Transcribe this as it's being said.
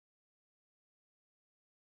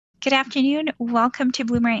Good afternoon. Welcome to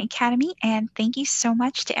Bloomerang Academy, and thank you so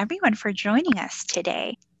much to everyone for joining us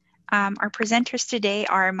today. Our presenters today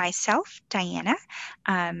are myself, Diana.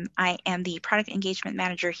 I am the Product Engagement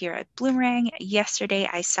Manager here at Bloomerang. Yesterday,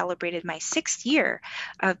 I celebrated my 6th year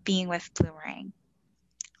of being with Bloomerang.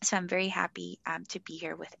 So I'm very happy to be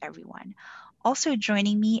here with everyone. Also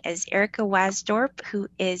joining me is Erica Wasdorp, who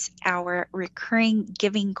is our recurring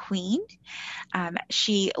giving queen.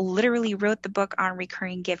 She literally wrote the book on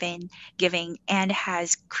recurring giving and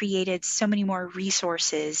has created so many more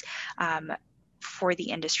resources for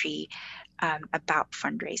the industry about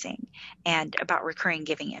fundraising and about recurring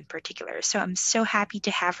giving in particular. So I'm so happy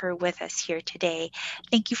to have her with us here today.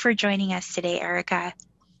 Thank you for joining us today, Erica.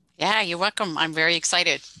 Yeah, you're welcome. I'm very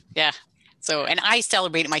excited. Yeah. So, and I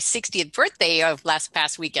celebrated my 60th birthday of last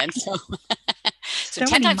past weekend. So, so So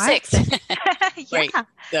 10 many times six. milestones. Right. Yeah,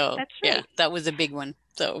 So, that's yeah, right. that was a big one.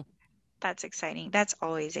 So, That's exciting. That's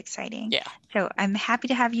always exciting. yeah. So I'm happy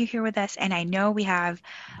to have you here with us. And I know we have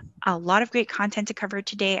a lot of great content to cover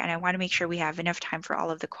today, and I want to make sure we have enough time for all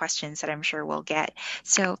of the questions that I'm sure we'll get.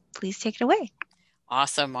 So please take it away.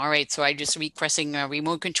 Awesome. All right. So I just pressing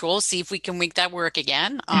remote control, see if we can make that work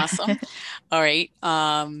again. Awesome. All right.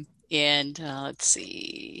 And let's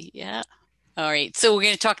see. Yeah. All right. So we're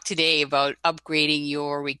going to talk today about upgrading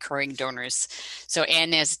your recurring donors. So,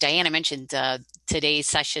 and as Diana mentioned, today's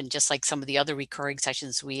session, just like some of the other recurring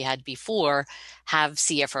sessions we had before, have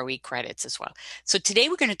CFRE credits as well. So today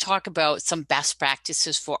we're going to talk about some best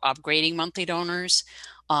practices for upgrading monthly donors.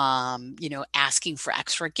 Asking for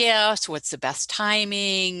extra gifts, what's the best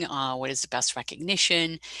timing, what is the best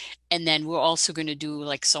recognition, and then we're also going to do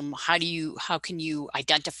like how can you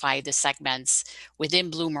identify the segments within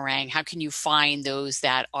Bloomerang? How can you find those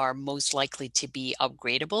that are most likely to be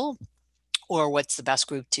upgradable? Or what's the best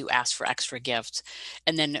group to ask for extra gifts?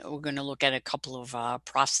 And then we're going to look at a couple of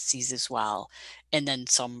processes as well, and then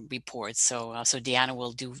some reports. So Deanna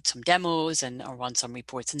will do some demos and run some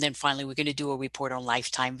reports, and then finally we're going to do a report on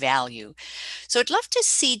lifetime value. So I'd love to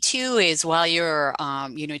see too is while you're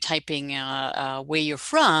typing where you're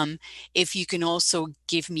from, if you can also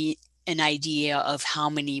give me an idea of how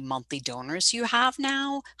many monthly donors you have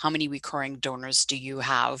now. How many recurring donors do you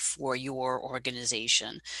have for your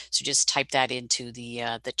organization? So just type that into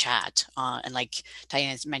the chat. And like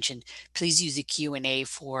Diana mentioned, please use the Q&A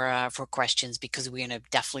for questions because we're going to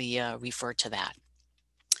definitely refer to that.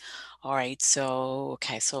 All right, so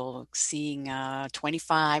okay, so seeing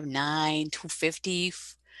 25, 9, 250,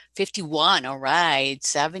 51. All right,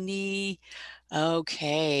 70.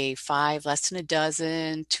 Okay, 5 less than a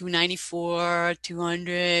dozen, 294,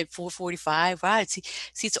 200, 445. Right. See,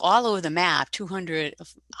 it's all over the map. 200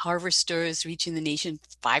 harvesters reaching the nation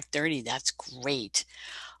 530. That's great.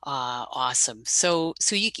 Awesome. So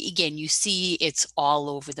you again, you see it's all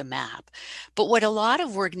over the map. But what a lot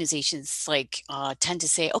of organizations tend to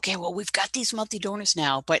say, okay, well, we've got these monthly donors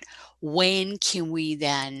now, but when can we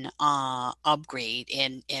then upgrade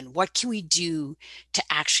and what can we do to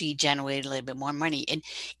actually generate a little bit more money? And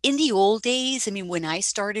in the old days, I mean, when I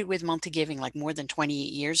started with monthly giving, like more than 28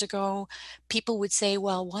 years ago, people would say,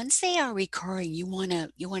 well, once they are recurring, you want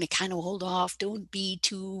to kind of hold off. Don't be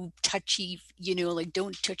too touchy, like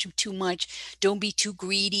don't touch them too much. Don't be too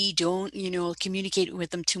greedy. Don't, communicate with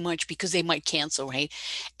them too much because they might cancel, right?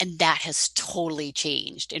 And that has totally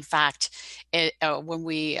changed. In fact, when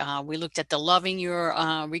we looked at the loving your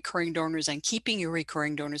recurring donors and keeping your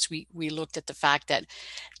recurring donors, we looked at the fact that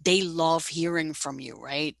they love hearing from you,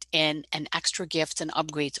 right? And extra gifts and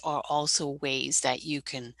upgrades are also ways that you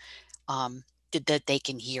can that they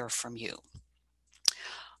can hear from you.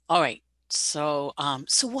 All right. So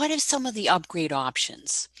what are some of the upgrade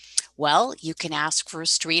options? Well, you can ask for a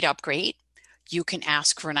straight upgrade. You can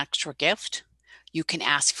ask for an extra gift. You can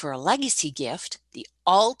ask for a legacy gift, the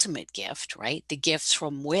ultimate gift, right? The gifts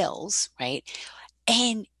from wills, right?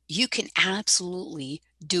 And you can absolutely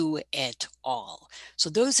do it all. So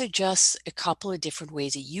those are just a couple of different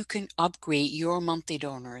ways that you can upgrade your monthly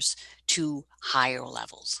donors to higher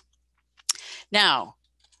levels. Now,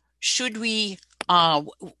 should we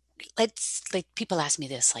let's like people ask me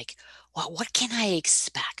this like, well, what can I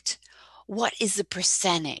expect? What is the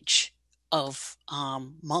percentage of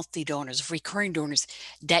monthly donors, of recurring donors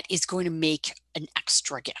that is going to make an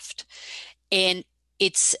extra gift? And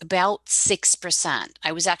it's about 6%.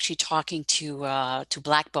 I was actually talking to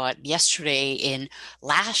Blackbot yesterday. In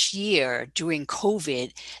last year during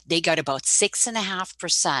COVID, they got about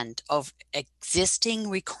 6.5% of existing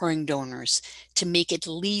recurring donors to make at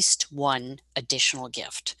least one additional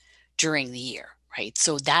gift during the year, right?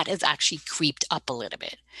 So that has actually creeped up a little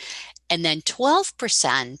bit. And then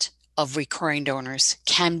 12% of recurring donors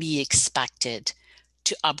can be expected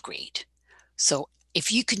to upgrade. So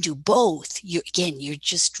if you can do both, you're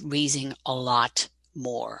just raising a lot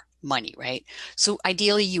more money, right? So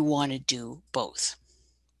ideally you want to do both.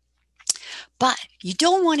 But you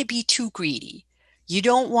don't want to be too greedy. You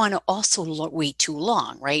don't want to also wait too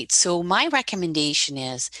long, right? So my recommendation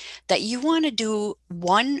is that you want to do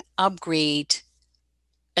one upgrade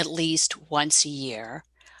at least once a year,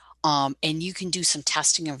 and you can do some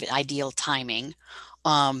testing of ideal timing.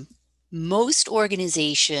 Um, Most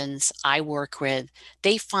organizations I work with,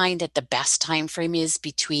 they find that the best time frame is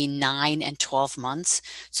between 9 and 12 months.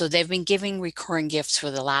 So they've been giving recurring gifts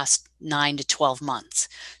for the last 9 to 12 months.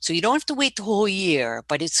 So you don't have to wait the whole year,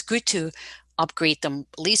 but it's good to upgrade them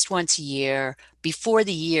at least once a year before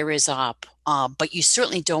the year is up. But you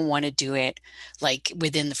certainly don't want to do it like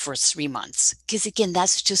within the first 3 months, because again,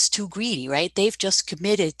 that's just too greedy, right? They've just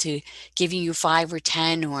committed to giving you 5 or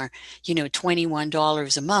 10 or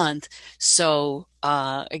 $21 a month. So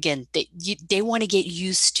again, they want to get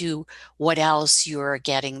used to what else you're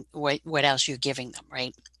getting, what else you're giving them,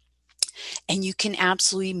 right? And you can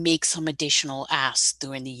absolutely make some additional asks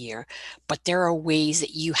during the year, but there are ways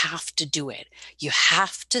that you have to do it. You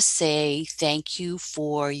have to say thank you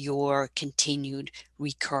for your continued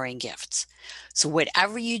recurring gifts. So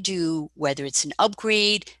whatever you do, whether it's an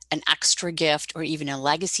upgrade, an extra gift, or even a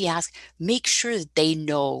legacy ask, make sure that they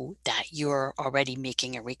know that you're already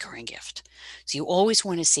making a recurring gift. So you always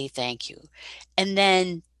want to say thank you. And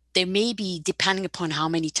then there may be, depending upon how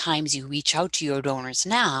many times you reach out to your donors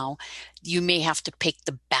now, you may have to pick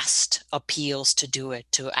the best appeals to do it,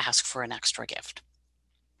 to ask for an extra gift.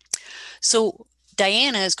 So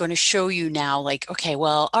Diana is going to show you now, like, okay,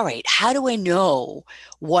 well, all right, how do I know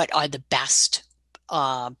what are the best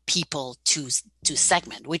people to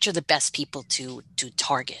segment? Which are the best people to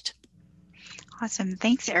target? Awesome.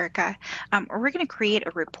 Thanks, Erica. We're going to create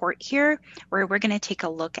a report here where we're going to take a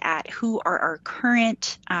look at who are our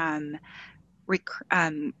current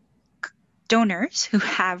donors who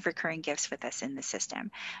have recurring gifts with us in the system.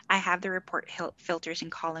 I have the report filters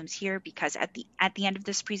and columns here because at the end of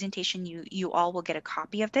this presentation, you all will get a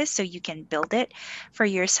copy of this so you can build it for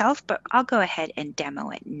yourself, but I'll go ahead and demo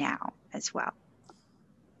it now as well.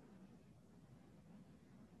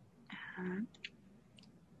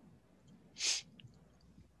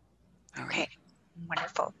 Okay,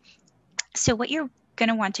 wonderful. So what you're going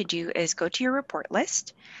to want to do is go to your report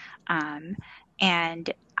list.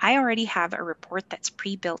 And I already have a report that's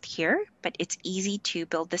pre-built here, but it's easy to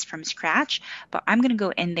build this from scratch. But I'm going to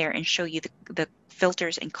go in there and show you the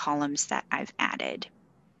filters and columns that I've added.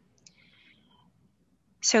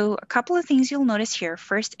 So a couple of things you'll notice here.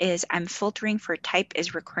 First is I'm filtering for type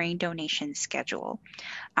as recurring donation schedule.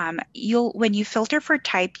 When you filter for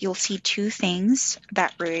type, you'll see two things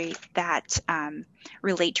that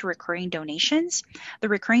relate to recurring donations. The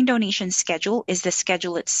recurring donation schedule is the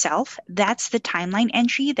schedule itself. That's the timeline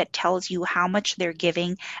entry that tells you how much they're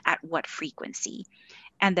giving at what frequency.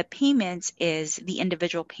 And the payments is the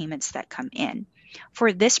individual payments that come in.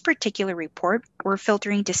 For this particular report, we're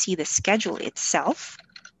filtering to see the schedule itself.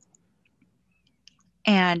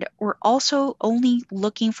 And we're also only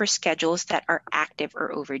looking for schedules that are active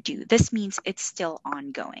or overdue. This means it's still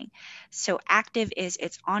ongoing. So active is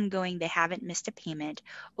it's ongoing, they haven't missed a payment.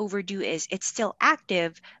 Overdue is it's still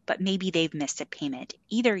active, but maybe they've missed a payment.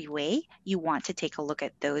 Either way, you want to take a look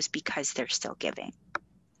at those because they're still giving.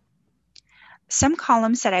 Some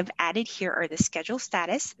columns that I've added here are the schedule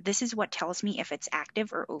status. This is what tells me if it's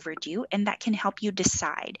active or overdue, and that can help you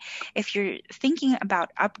decide. If you're thinking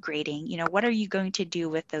about upgrading, what are you going to do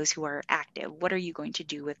with those who are active? What are you going to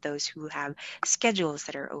do with those who have schedules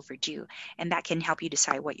that are overdue? And that can help you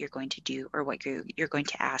decide what you're going to do or what you're going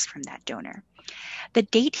to ask from that donor. The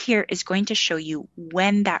date here is going to show you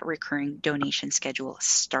when that recurring donation schedule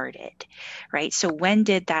started, right? So when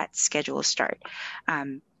did that schedule start?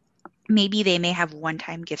 Maybe they may have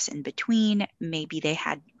one-time gifts in between. Maybe they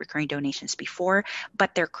had recurring donations before,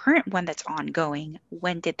 but their current one that's ongoing,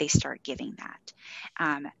 when did they start giving that?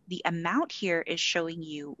 The amount here is showing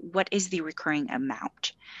you what is the recurring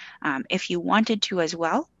amount. If you wanted to as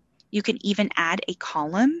well, you can even add a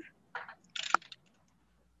column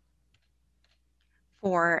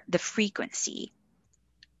for the frequency.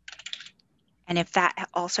 And if that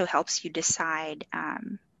also helps you decide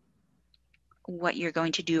what you're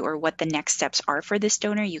going to do or what the next steps are for this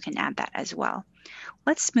donor, you can add that as well.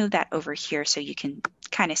 Let's move that over here so you can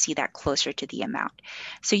kind of see that closer to the amount.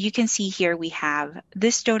 So you can see here we have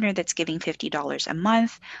this donor that's giving $50 a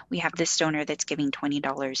month. We have this donor that's giving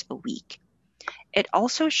 $20 a week. It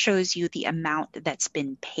also shows you the amount that's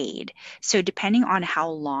been paid. So depending on how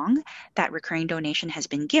long that recurring donation has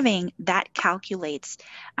been giving, that calculates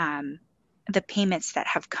the payments that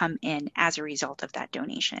have come in as a result of that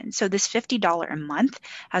donation. So this $50 a month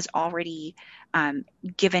has already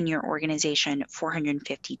given your organization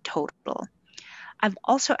 $450 total. I've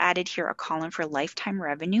also added here a column for lifetime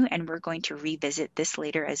revenue, and we're going to revisit this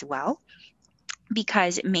later as well,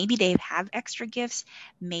 because maybe they have extra gifts,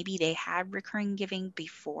 maybe they had recurring giving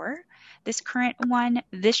before this current one.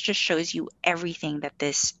 This just shows you everything that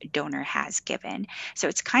this donor has given. So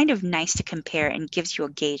it's kind of nice to compare and gives you a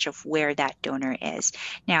gauge of where that donor is.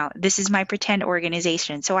 Now, this is my pretend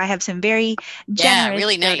organization, so I have some very Yeah, generous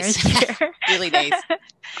really donors nice. here. Really nice.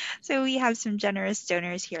 So we have some generous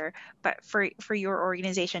donors here, but for your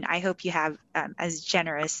organization, I hope you have as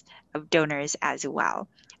generous of donors as well.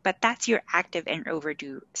 But that's your active and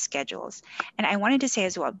overdue schedules. And I wanted to say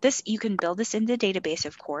as well, this, you can build this in the database,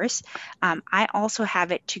 of course. I also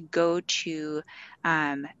have it to go to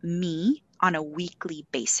me on a weekly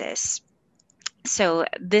basis. So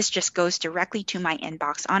this just goes directly to my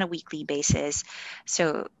inbox on a weekly basis.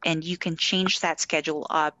 So, and you can change that schedule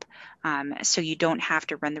up, so you don't have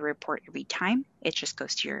to run the report every time. It just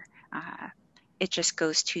goes to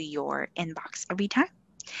your inbox every time.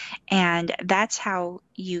 And that's how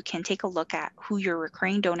you can take a look at who your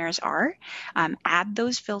recurring donors are, add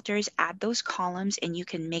those filters, add those columns, and you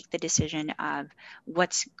can make the decision of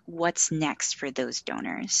what's next for those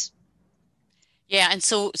donors. Yeah, and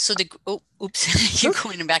so the oh, oops, you're Oop.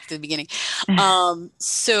 going back to the beginning.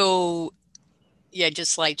 So yeah,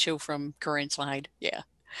 just slideshow from current slide. Yeah.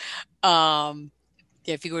 Um,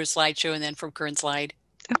 yeah, if you go to slideshow and then from current slide.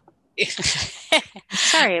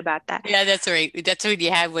 Sorry about that. Yeah, that's all right. That's what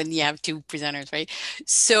you have when you have two presenters, right?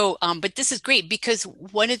 So, but this is great because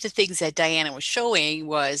one of the things that Diana was showing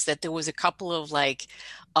was that there was a couple of like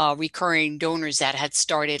recurring donors that had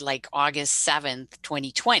started like August 7th,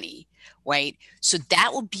 2020, right? So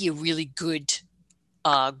that would be a really good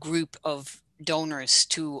group of donors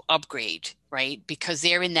to upgrade, right? Because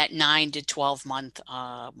they're in that 9 to 12 month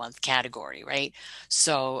category, right?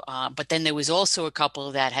 So, but then there was also a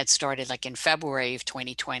couple that had started like in February of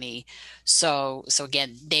 2020. So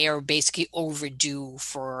again, they are basically overdue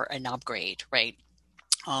for an upgrade, right?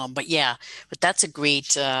 But yeah, but that's a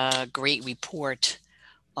great report.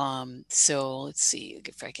 So let's see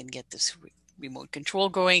if I can get this remote control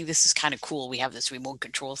going. This is kind of cool. We have this remote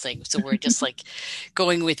control thing. So we're just like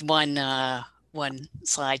going with one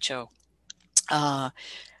slideshow. All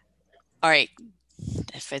right,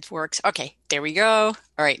 if it works. Okay, there we go.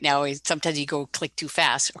 All right, now sometimes you go click too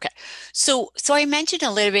fast. Okay. So I mentioned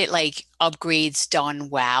a little bit like upgrades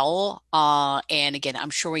done well. And again,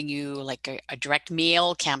 I'm showing you like a direct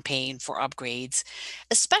mail campaign for upgrades,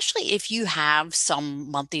 especially if you have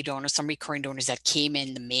some monthly donors, some recurring donors that came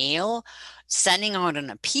in the mail. Sending out an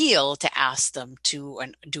appeal to ask them to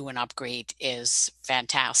do an upgrade is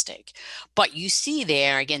fantastic. But you see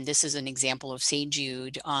there, again, this is an example of St.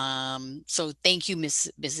 Jude. So thank you,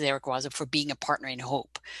 Mrs. Eric Waza, for being a partner in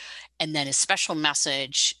hope. And then a special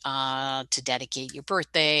message to dedicate your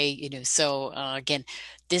birthday, So again,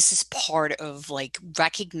 this is part of like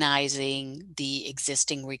recognizing the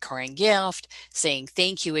existing recurring gift, saying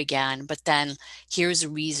thank you again, but then here's a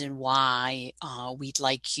reason why we'd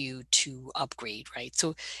like you to upgrade, right?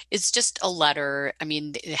 So it's just a letter. I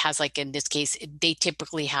mean, it has like in this case, they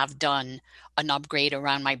typically have done an upgrade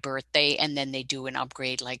around my birthday, and then they do an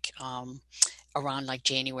upgrade like around like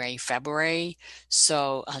January, February.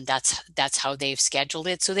 So that's how they've scheduled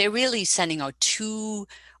it. So they're really sending out two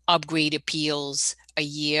upgrade appeals a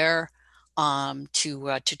year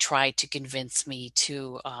to try to convince me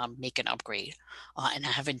to make an upgrade. And I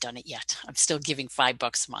haven't done it yet. I'm still giving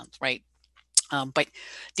 $5 a month, right? But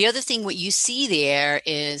the other thing, what you see there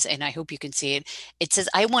is, and I hope you can see it, it says,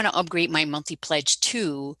 I want to upgrade my monthly pledge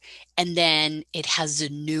too. And then it has the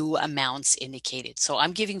new amounts indicated. So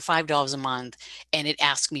I'm giving $5 a month and it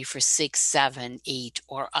asks me for 6, 7, 8,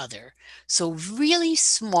 or other. So really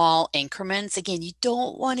small increments. Again, you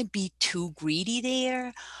don't want to be too greedy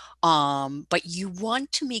there. But you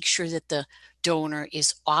want to make sure that the donor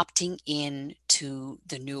is opting in to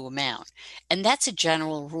the new amount. And that's a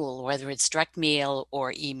general rule, whether it's direct mail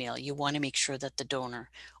or email. You want to make sure that the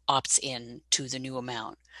donor opts in to the new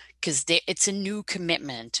amount because it's a new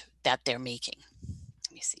commitment that they're making.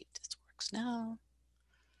 Let me see if this works now.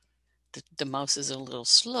 The mouse is a little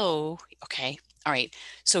slow. Okay. All right.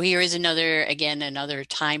 So here is another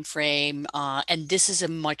time frame. And this is a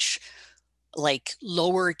much like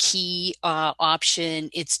lower key option.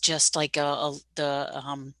 It's just like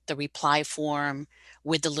the reply form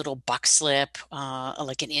with a little buck slip,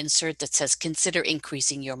 like an insert that says, consider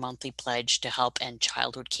increasing your monthly pledge to help end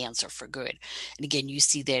childhood cancer for good. And again, you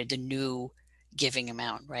see there the new giving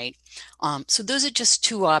amount, right? So those are just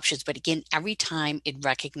two options. But again, every time it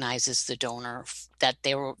recognizes the donor that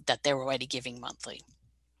they're already giving monthly.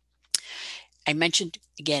 I mentioned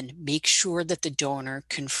again, make sure that the donor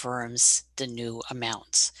confirms the new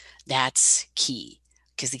amounts. That's key.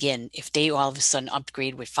 Because again, if they all of a sudden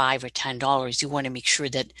upgrade with $5 or $10, you want to make sure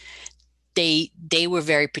that they were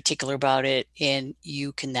very particular about it, and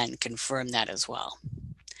you can then confirm that as well.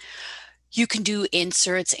 You can do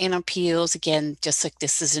inserts and appeals again, just like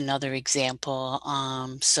this is another example.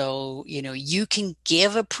 So, you can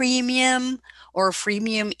give a premium or a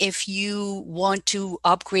freemium if you want to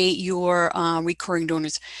upgrade your recurring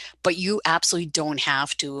donors, but you absolutely don't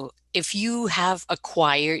have to. If you have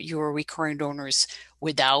acquired your recurring donors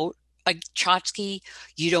without a tchotchke,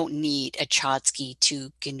 you don't need a tchotchke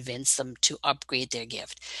to convince them to upgrade their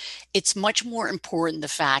gift. It's much more important the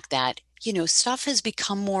fact that, stuff has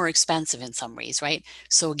become more expensive in some ways, right?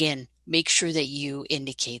 So again, make sure that you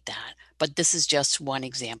indicate that. But this is just one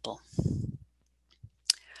example.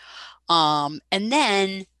 And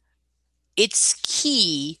then it's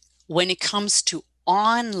key when it comes to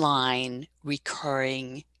online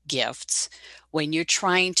recurring gifts, when you're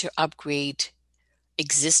trying to upgrade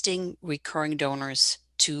existing recurring donors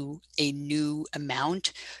to a new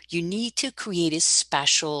amount, you need to create a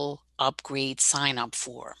special upgrade sign up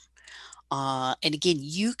form. And again,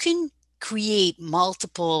 you can create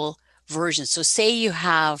multiple versions. So say you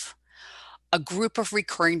have a group of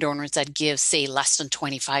recurring donors that give, say, less than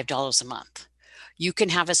 $25 a month. You can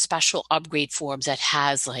have a special upgrade form that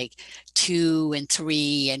has like $2 and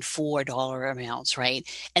 $3 and $4 amounts, right?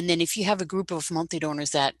 And then if you have a group of monthly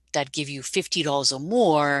donors that give you $50 or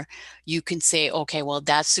more, you can say, okay, well,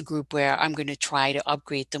 that's the group where I'm going to try to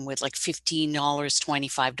upgrade them with like $15,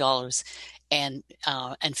 $25, and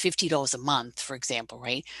 $50 a month, for example,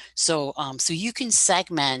 right? So you can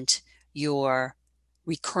segment your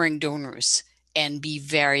recurring donors and be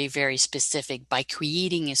very, very specific by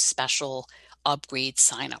creating a special upgrade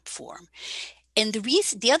sign up form. And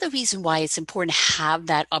the other reason why it's important to have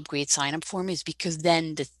that upgrade sign up form is because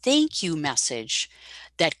then the thank you message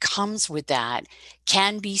that comes with that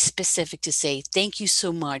can be specific to say, thank you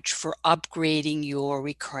so much for upgrading your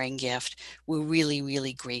recurring gift. We're really,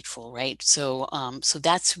 really grateful, right? So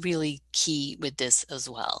that's really key with this as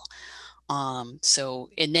well. And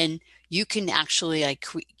then you can actually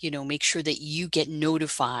make sure that you get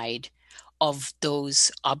notified of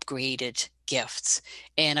those upgraded gifts.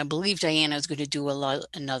 And I believe Diana is going to do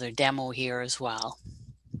another demo here as well.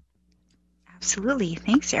 Absolutely.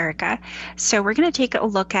 Thanks, Erica. So we're going to take a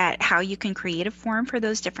look at how you can create a form for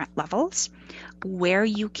those different levels, where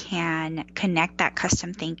you can connect that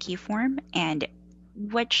custom thank you form, and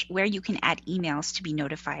where you can add emails to be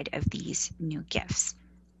notified of these new gifts.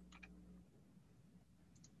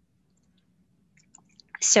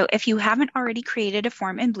 So if you haven't already created a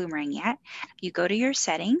form in Bloomerang yet, you go to your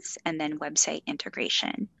settings and then website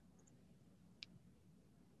integration,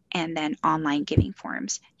 and then online giving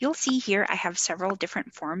forms. You'll see here I have several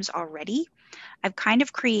different forms already. I've kind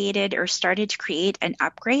of created or started to create an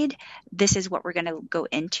upgrade. This is what we're going to go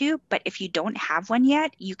into, but if you don't have one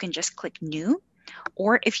yet, you can just click new.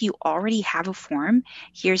 Or if you already have a form,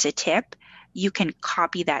 here's a tip. You can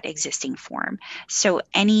copy that existing form. So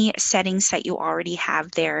any settings that you already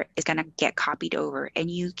have there is going to get copied over,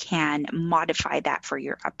 and you can modify that for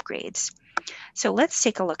your upgrades. So let's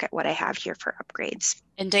take a look at what I have here for upgrades.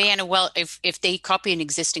 And Diana, well, if they copy an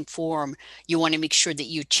existing form, you want to make sure that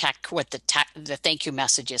you check what the thank you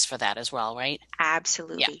message is for that as well, right?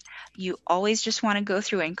 Absolutely. Yeah. You always just want to go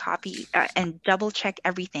through and copy and double check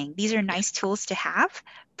everything. These are nice tools to have,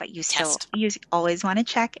 but you always want to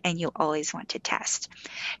check, and you always want to test.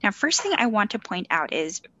 Now, first thing I want to point out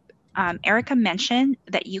is Erica mentioned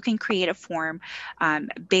that you can create a form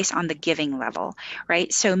based on the giving level,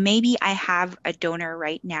 right? So maybe I have a donor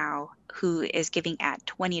right now who is giving at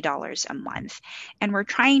 $20 a month, and we're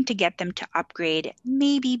trying to get them to upgrade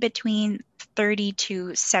maybe between 30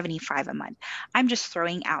 to 75 a month. I'm just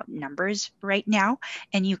throwing out numbers right now,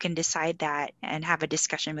 and you can decide that and have a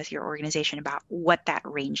discussion with your organization about what that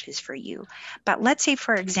range is for you. But let's say,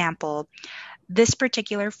 for example, this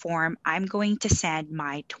particular form, I'm going to send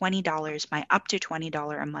my $20, my up to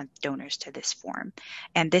 $20 a month donors to this form.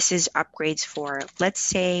 And this is upgrades for, let's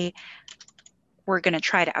say, we're going to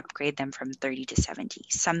try to upgrade them from 30 to 70,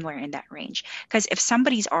 somewhere in that range. Because if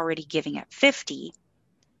somebody's already giving at 50,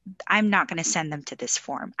 I'm not going to send them to this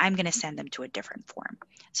form. I'm going to send them to a different form.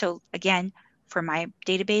 So again, for my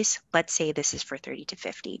database, let's say this is for 30 to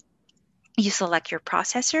 50. You select your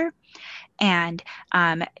processor, and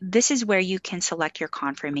this is where you can select your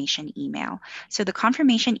confirmation email. So the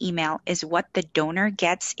confirmation email is what the donor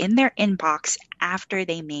gets in their inbox after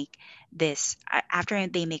they make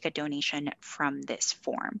a donation from this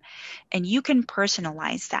form. And you can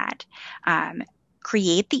personalize that.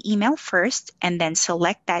 Create the email first and then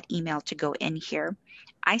select that email to go in here.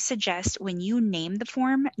 I suggest when you name the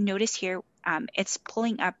form, notice here it's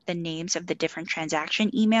pulling up the names of the different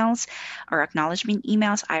transaction emails or acknowledgement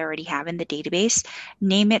emails I already have in the database.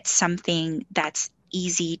 Name it something that's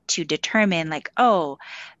easy to determine, like, oh,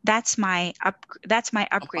 that's my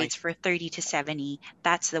upgrades for 30 to 70.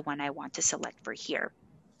 That's the one I want to select for here.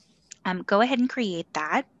 Go ahead and create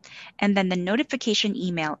that. And then the notification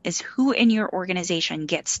email is who in your organization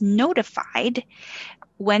gets notified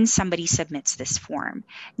when somebody submits this form.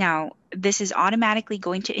 Now, this is automatically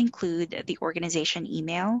going to include the organization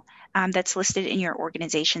email that's listed in your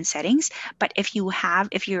organization settings. But if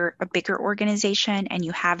you're a bigger organization and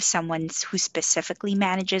you have someone who specifically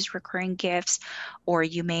manages recurring gifts, or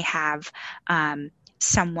you may have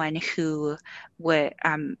someone who would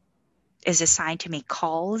is assigned to make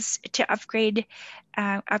calls to upgraded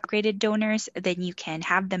donors, then you can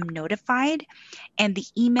have them notified, and the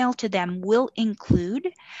email to them will include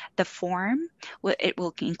the form. It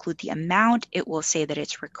will include the amount. It will say that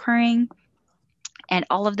it's recurring, and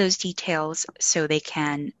all of those details so they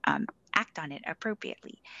can act on it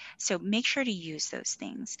appropriately. So make sure to use those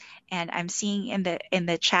things. And I'm seeing in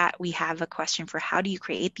the chat we have a question for how do you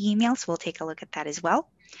create the email, so we'll take a look at that as well,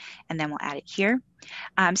 and then we'll add it here.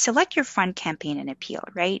 Select your fund, campaign, and appeal,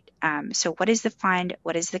 right? So what is the fund?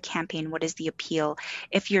 What is the campaign? What is the appeal?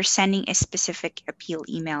 If you're sending a specific appeal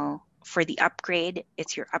email for the upgrade,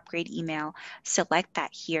 it's your upgrade email. Select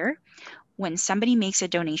that here. When somebody makes a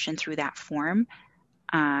donation through that form,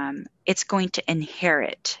 it's going to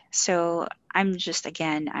inherit. So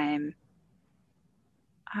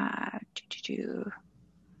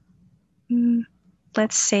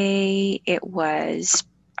let's say it was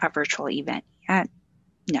a virtual event.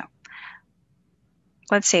 No.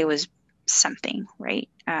 Let's say it was something, right?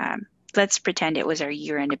 Let's pretend it was our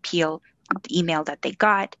year-end appeal email that they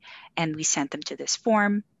got, and we sent them to this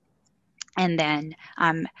form. And then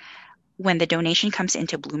when the donation comes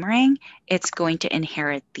into Bloomerang, it's going to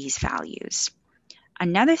inherit these values.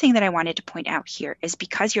 Another thing that I wanted to point out here is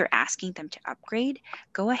because you're asking them to upgrade,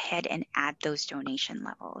 go ahead and add those donation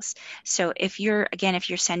levels. So if you're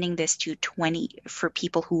sending this to 20 for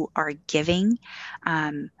people who are giving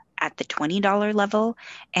at the $20 level,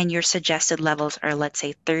 and your suggested levels are, let's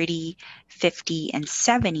say, 30, 50, and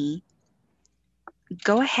 70,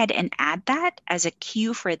 go ahead and add that as a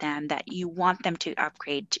cue for them that you want them to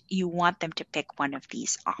upgrade. You want them to pick one of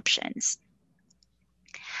these options.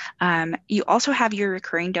 You also have your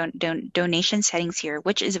recurring donation settings here,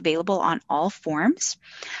 which is available on all forms.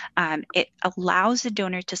 It allows the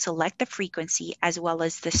donor to select the frequency as well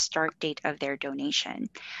as the start date of their donation.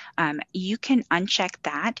 You can uncheck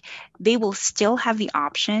that. They will still have the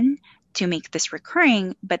option to make this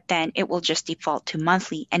recurring, but then it will just default to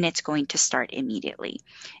monthly, and it's going to start immediately.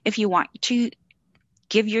 If you want to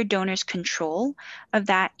give your donors control of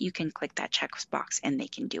that, you can click that checkbox and they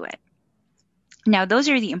can do it. Now, those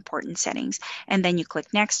are the important settings, and then you click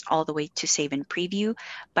next all the way to save and preview,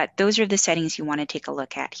 but those are the settings you want to take a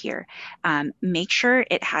look at here. Make sure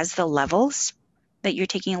it has the levels that you're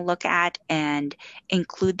taking a look at and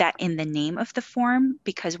include that in the name of the form,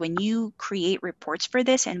 because when you create reports for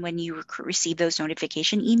this and when you receive those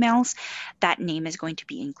notification emails, that name is going to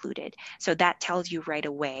be included. So that tells you right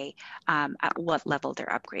away at what level they're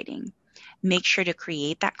upgrading. Make sure to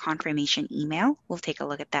create that confirmation email. We'll take a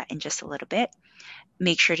look at that in just a little bit.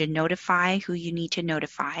 Make sure to notify who you need to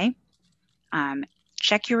notify.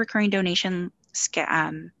 Check your recurring donation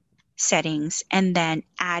settings, and then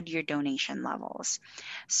add your donation levels.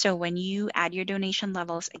 So when you add your donation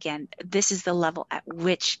levels, again, this is the level at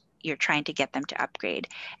which you're trying to get them to upgrade,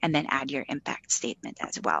 and then add your impact statement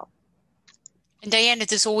as well. And Diana,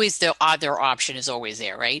 there's always the other option is always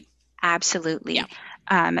there, right? Absolutely.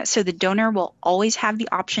 Yeah. So the donor will always have the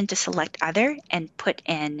option to select other and put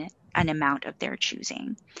in an amount of their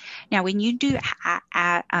choosing. Now, when you do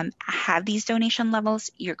have these donation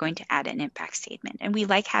levels, you're going to add an impact statement. And we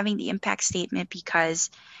like having the impact statement because,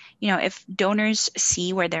 if donors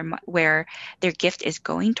see where their gift is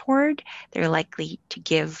going toward, they're likely to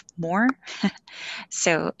give more.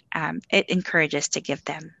 So it encourages them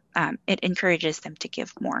to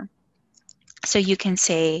give more. So you can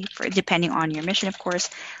say, depending on your mission, of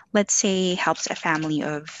course, let's say helps a family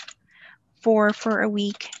of 4 for a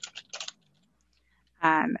week.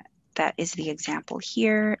 Um, that is the example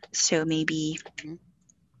here. So maybe Mhm.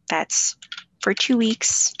 that's for 2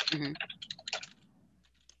 weeks, Mhm.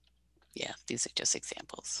 Yeah, these are just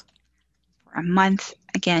examples. for a month,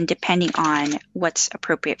 again, depending on what's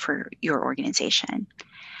appropriate for your organization.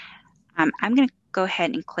 I'm going to go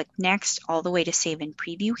ahead and click next all the way to save and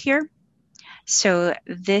preview here. So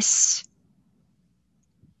this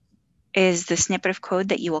is the snippet of code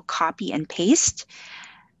that you will copy and paste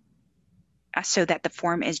so that the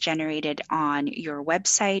form is generated on your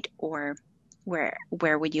website or where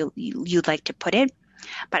would you'd like to put it.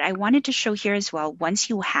 But I wanted to show here as well, once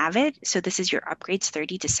you have it, so this is your upgrades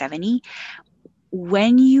 30 to 70,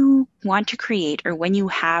 when you want to create or when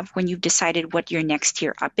you've decided what your next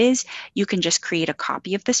tier up is, you can just create a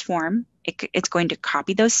copy of this form. It's going to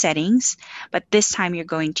copy those settings, but this time you're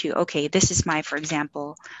going to, okay, this is my, for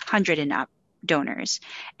example, 100 and up donors.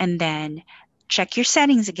 And then check your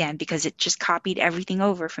settings again because it just copied everything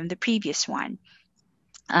over from the previous one.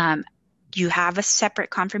 Um, you have a separate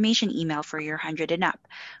confirmation email for your 100 and up.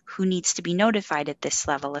 Who needs to be notified at this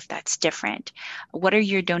level if that's different? What are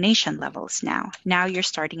your donation levels now? Now you're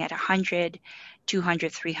starting at 100,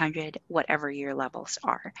 200, 300, whatever your levels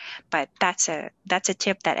are. But that's a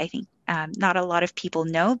tip that I think not a lot of people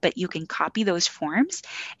know, but you can copy those forms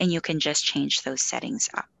and you can just change those settings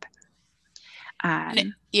up.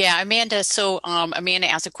 Yeah, Amanda. So, Amanda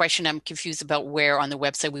asked a question. I'm confused about where on the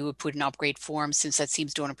website we would put an upgrade form since that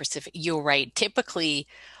seems donor specific. You're right. Typically,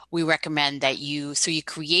 we recommend that you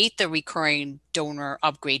create the recurring donor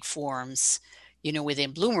upgrade forms,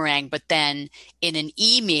 within Bloomerang, but then in an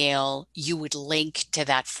email, you would link to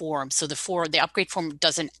that form. So the upgrade form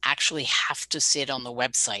doesn't actually have to sit on the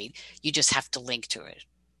website. You just have to link to it.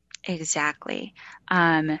 Exactly.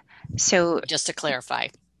 So Just to clarify.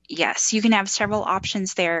 yes, you can have several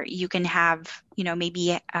options there. You can have,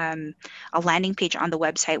 maybe a landing page on the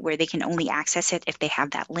website where they can only access it if they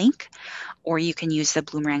have that link, or you can use the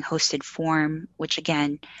Bloomerang hosted form, which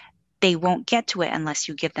again, they won't get to it unless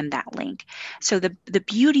you give them that link. So the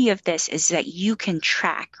beauty of this is that you can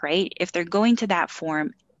track, right? If they're going to that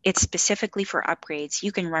form, it's specifically for upgrades.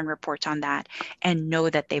 You can run reports on that and know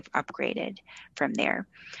that they've upgraded from there.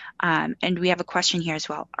 And we have a question here as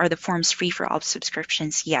well. Are the forms free for all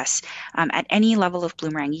subscriptions? Yes. At any level of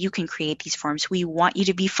Bloomerang, you can create these forms. We want you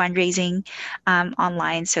to be fundraising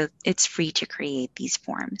online, so it's free to create these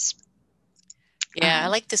forms. Yeah, I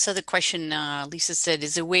like this other question. Lisa said,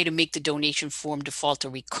 is there a way to make the donation form default to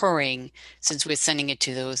recurring since we're sending it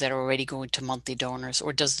to those that are already going to monthly donors,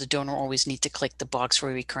 or does the donor always need to click the box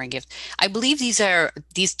for a recurring gift? I believe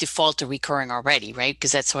these default to recurring already, right?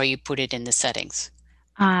 Because that's how you put it in the settings.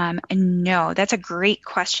 No, that's a great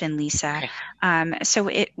question, Lisa. Okay. So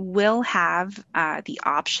it will have the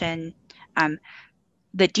option. Um,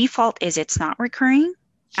 the default is it's not recurring.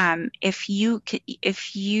 If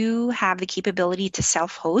you have the capability to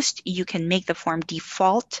self-host, you can make the form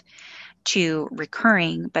default to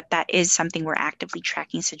recurring, but that is something we're actively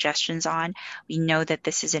tracking suggestions on. We know that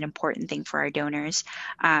this is an important thing for our donors.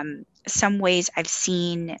 Some ways I've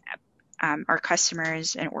seen our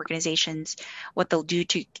customers and organizations, what they'll do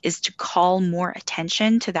is to call more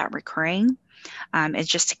attention to that recurring. Is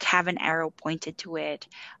just to have an arrow pointed to it.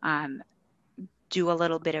 Do a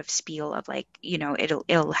little bit of spiel of like,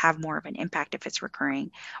 it'll have more of an impact if it's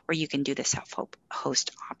recurring, or you can do the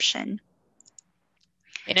self-host option.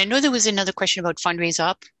 And I know there was another question about Fundraise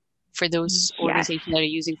Up for those Yes. organizations that are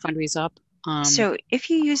using Fundraise Up. So if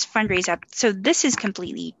you use Fundraise Up, so this is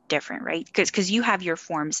completely different, right? Because you have your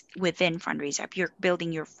forms within Fundraise Up, you're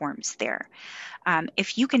building your forms there.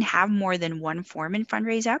 If you can have more than one form in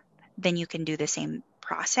Fundraise Up, then you can do the same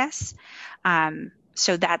process.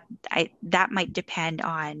 So that might depend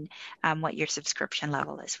on what your subscription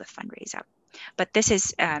level is with Fundraise Up. But this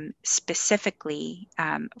is specifically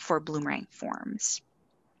for Bloomerang forms.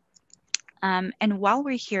 And while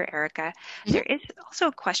we're here, Erica, Mhm. there is also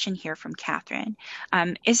a question here from Catherine.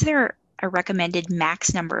 Is there a recommended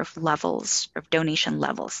max number of levels, of donation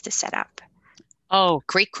levels to set up? Oh,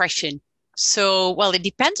 great question. So, well, it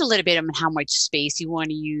depends a little bit on how much space you want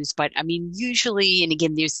to use, but I mean, usually, and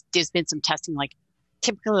again, there's been some testing, like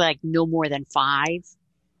typically like no more than five.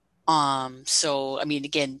 So I mean,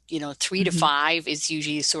 again, 3 to Mhm. 5 is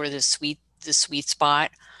usually sort of the sweet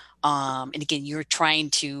spot. And again, you're trying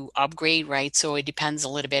to upgrade, right? So it depends a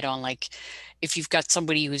little bit on like if you've got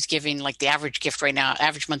somebody who's giving like the average gift right now,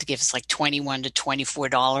 average monthly gift is like 21 to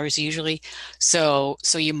 $24 usually. So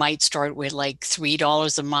you might start with like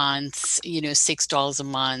 $3 a month, $6 a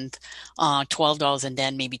month, $12, and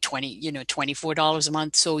then maybe 20, $24 a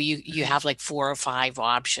month. So you Mhm. have like four or five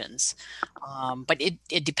options. But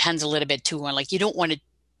it depends a little bit too on like you don't want it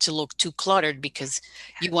to look too cluttered because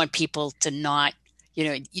you want people to not,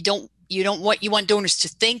 you want donors to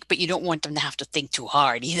think, but you don't want them to have to think too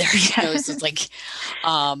hard either. Yeah. So it's like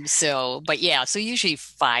but yeah, so usually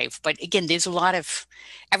five. But again, there's a lot of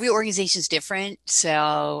every organization is different.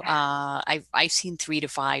 So I've seen 3 to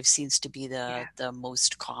 5 seems to be Yeah. the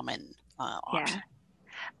most common Yeah. option.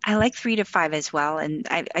 I like 3 to 5 as well, and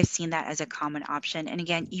I've seen that as a common option. And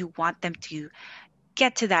again, you want them to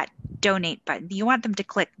get to that donate button. You want them to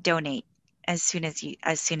click donate as soon as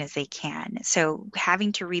they can. So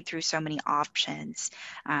having to read through so many options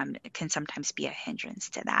can sometimes be a hindrance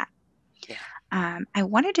to that. Yeah. I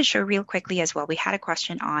wanted to show real quickly as well. We had a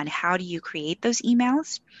question on how do you create those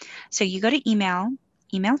emails. So you go to email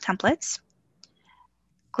templates,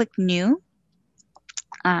 click new,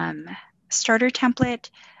 um, starter template.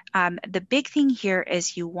 The big thing here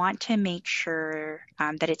is you want to make sure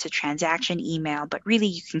that it's a transaction email, but really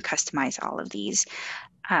you can customize all of these.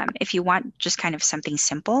 If you want just kind of something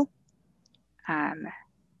simple, um,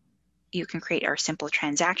 you can create our simple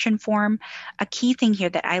transaction form. A key thing here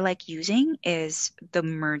that I like using is the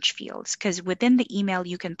merge fields because within the email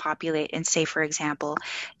you can populate and say, for example,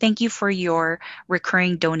 thank you for your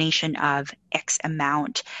recurring donation of X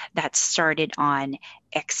amount that started on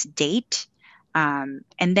X date. And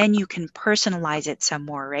then you can personalize it some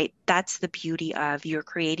more, right? That's the beauty of you're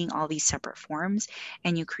creating all these separate forms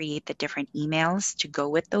and you create the different emails to go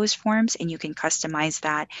with those forms and you can customize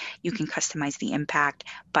that. You can customize the impact,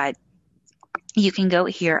 but you can go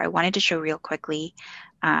here. I wanted to show real quickly.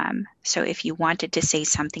 So if you wanted to say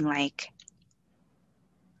something like,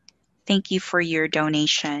 thank you for your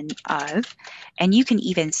donation of, and you can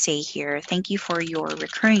even say here, thank you for your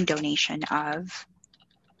recurring donation of,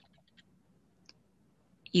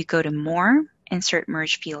 you go to more, insert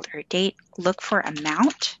merge field or date, look for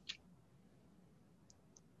amount,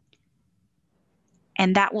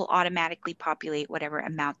 and that will automatically populate whatever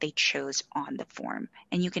amount they chose on the form.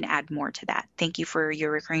 And you can add more to that. Thank you for your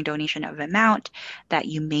recurring donation of amount that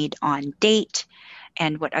you made on date,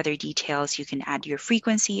 and what other details you can add your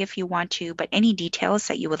frequency if you want to, but any details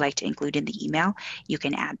that you would like to include in the email, you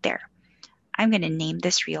can add there. I'm going to name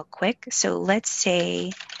this real quick. So let's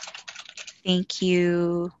say, thank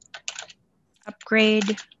you,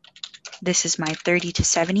 upgrade. This is my 30 to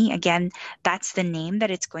 70. Again, that's the name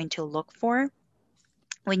that it's going to look for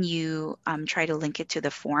when you try to link it to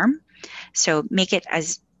the form. So make it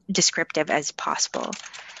as descriptive as possible.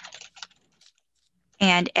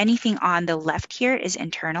 And anything on the left here is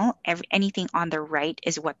internal. Anything on the right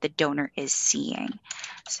is what the donor is seeing.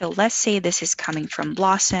 So let's say this is coming from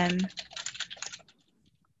Blossom,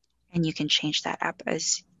 and you can change that up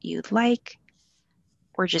as you'd like.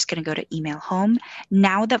 We're just going to go to email home.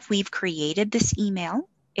 Now that we've created this email,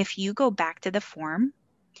 if you go back to the form,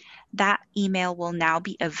 that email will now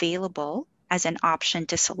be available as an option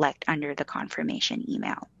to select under the confirmation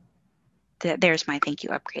email. There's my thank you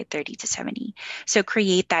upgrade 30 to 70. So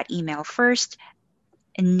create that email first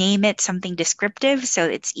and name it something descriptive so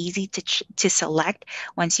it's easy to select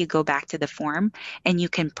once you go back to the form, and you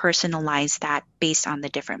can personalize that based on the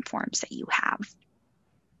different forms that you have.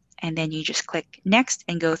 And then you just click next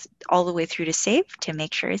and go all the way through to save to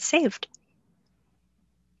make sure it's saved.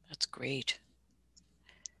 That's great.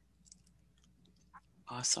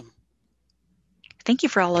 Awesome. Thank you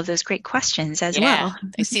for all of those great questions as Yeah. well.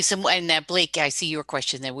 I see some, and Blake, I see your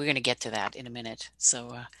question there. We're going to get to that in a minute.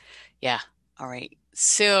 So, yeah. All right.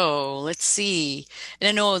 So let's see. And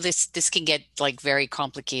I know this can get like very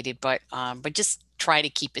complicated, but just try to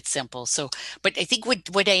keep it simple. So, but I think what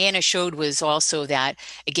Diana showed was also that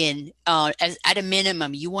again, as at a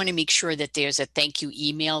minimum, you want to make sure that there's a thank you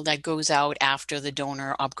email that goes out after the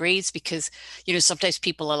donor upgrades because sometimes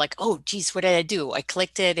people are like, oh, geez, what did I do? I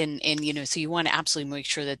clicked it, and so you want to absolutely make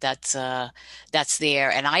sure that that's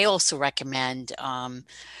there. And I also recommend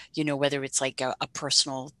whether it's like a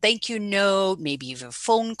personal thank you note, maybe even a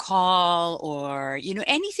phone call, or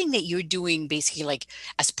anything that you're doing basically like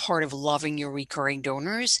as part of loving your recurring recurring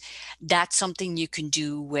donors, that's something you can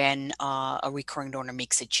do when a recurring donor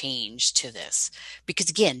makes a change to this. Because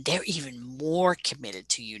again, they're even more committed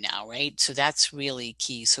to you now, right? So that's really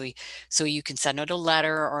key. So you can send out a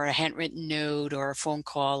letter or a handwritten note or a phone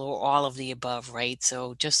call or all of the above, right?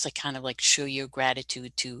 So just to kind of like show your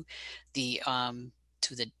gratitude the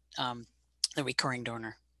to the recurring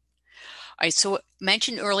donor. All right, so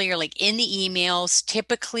mentioned earlier, like in the emails,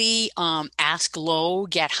 typically ask low,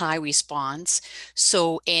 get high response.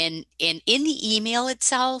 So in the email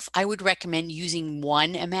itself, I would recommend using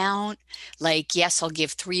one amount, like yes, I'll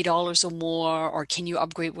give $3 or more, or can you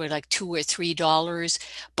upgrade with like $2 or $3,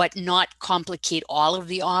 but not complicate all of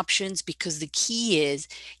the options, because the key is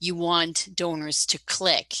you want donors to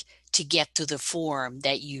click to get to the form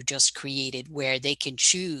that you just created where they can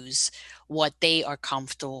choose what they are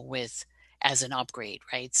comfortable with as an upgrade,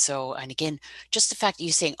 right? So, and again, just the fact that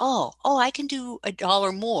you're saying, I can do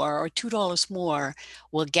 $1 more or $2 more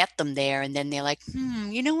will get them there. And then they're like,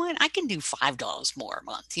 you know what? I can do $5 more a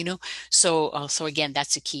month, you know? So again,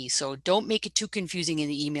 that's the key. So don't make it too confusing in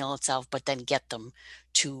the email itself, but then get them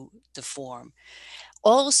to the form.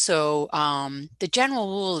 Also, the general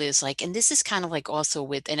rule is like, and this is kind of like also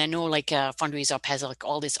with, and I know like Fundraise Up has like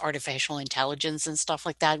all this artificial intelligence and stuff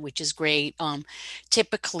like that, which is great.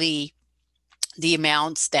 Typically, the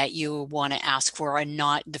amounts that you want to ask for are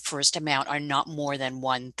not, the first amount are not more than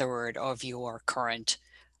 1/3 of your current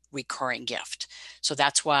recurring gift. So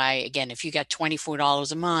that's why, again, if you got $24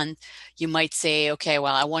 a month, you might say, okay,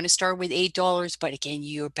 well, I want to start with $8, but again,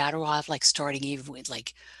 you're better off like starting even with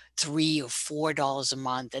like $3 or $4 a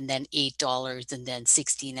month, and then $8, and then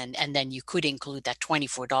 16, and then you could include that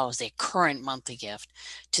 $24, their current monthly gift,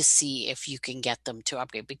 to see if you can get them to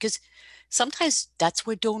upgrade. Because sometimes that's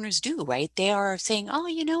what donors do, right? They are saying, oh,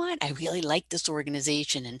 you know what? I really like this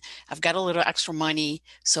organization and I've got a little extra money,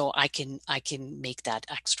 so I can make that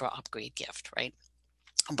extra upgrade gift, right?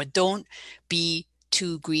 But don't be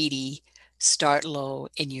too greedy. Start low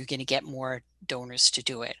and you're going to get more donors to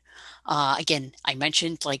do it. Again, I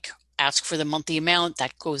mentioned like ask for the monthly amount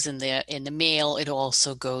that goes in the mail. It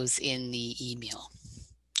also goes in the email.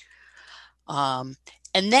 And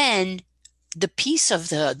then the piece of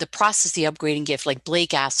the process, the upgrading gift, like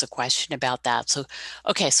Blake asked a question about that. So,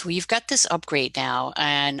 okay, so we've got this upgrade now,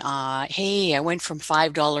 and hey, I went from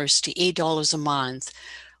 $5 to $8 a month.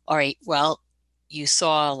 All right, well, you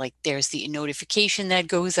saw like there's the notification that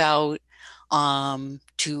goes out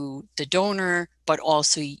to the donor, but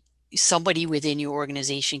also somebody within your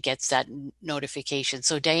organization gets that notification.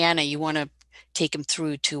 So, Diana, you want to take them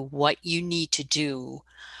through to what you need to do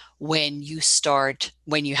when you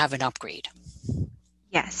have an upgrade.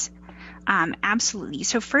 Yes. Absolutely.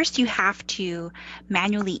 So first you have to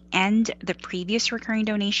manually end the previous recurring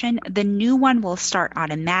donation. The new one will start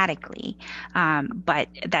automatically, but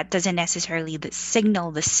that doesn't necessarily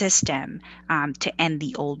signal the system to end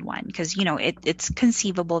the old one, because it's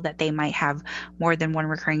conceivable that they might have more than one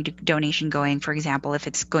recurring donation going. For example, if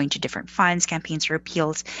it's going to different funds, campaigns, or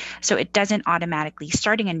appeals, so it doesn't automatically,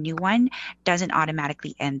 starting a new one doesn't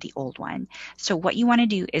automatically end the old one. So what you want to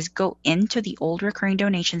do is go into the old recurring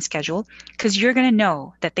donation schedule, because you're going to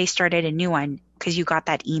know that they started a new one because you got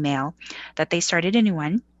that email that they started a new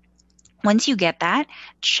one. Once you get that,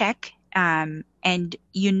 check, and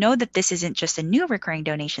you know that this isn't just a new recurring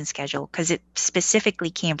donation schedule because it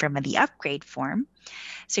specifically came from the upgrade form.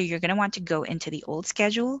 So you're going to want to go into the old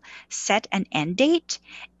schedule, set an end date,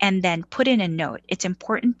 and then put in a note. It's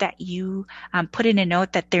important that you put in a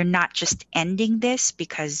note that they're not just ending this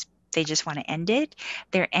because they just want to end it.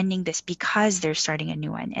 They're ending this because they're starting a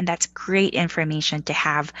new one. And that's great information to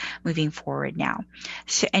have moving forward now.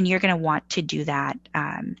 So, and you're going to want to do that,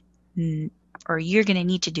 or you're going to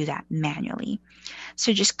need to do that manually.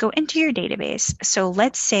 So just go into your database. So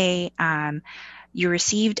let's say you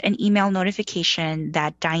received an email notification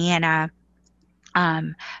that Diana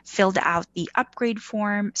filled out the upgrade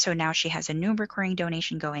form. So now she has a new recurring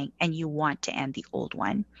donation going, and you want to end the old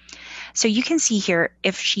one. So you can see here,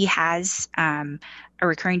 if she has a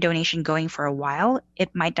recurring donation going for a while,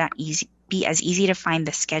 it might not be as easy to find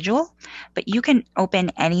the schedule, but you can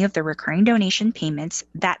open any of the recurring donation payments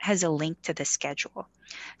that has a link to the schedule.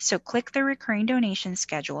 So click the recurring donation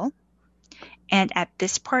schedule. And at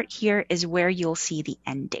this part here is where you'll see the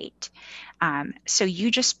end date. So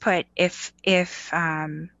you just put, if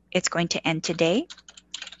it's going to end today,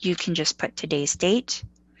 you can just put today's date.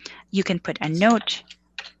 You can put a note,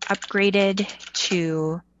 upgraded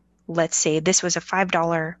to, let's say this was a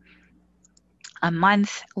 $5 a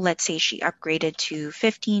month. Let's say she upgraded to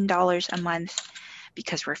 $15 a month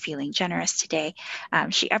because we're feeling generous today.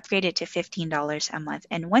 She upgraded to $15 a month.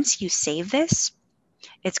 And once you save this,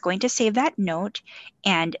 It's going to save that note,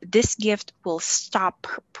 and this gift will stop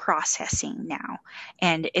processing now,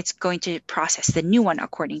 and it's going to process the new one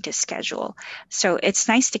according to schedule. So it's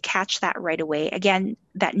nice to catch that right away. Again,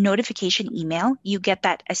 that notification email, you get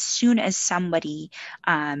that as soon as somebody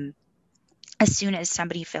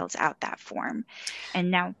fills out that form.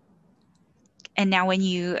 And now when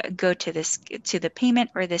you go to the payment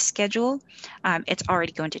or the schedule, it's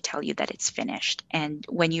already going to tell you that it's finished. And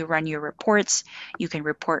when you run your reports, you can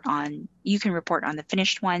report on the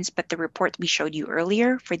finished ones, but the report we showed you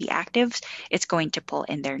earlier for the actives, it's going to pull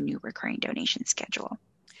in their new recurring donation schedule.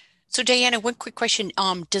 So Diana, one quick question.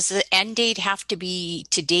 Does the end date have to be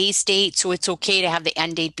today's date? So it's okay to have the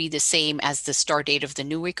end date be the same as the start date of the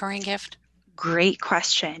new recurring gift? Great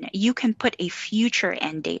question. You can put a future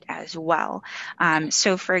end date as well.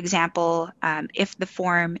 So for example, if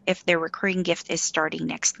their recurring gift is starting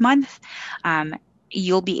next month,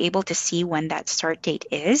 you'll be able to see when that start date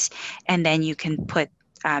is, and then you can put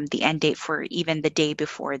the end date for even the day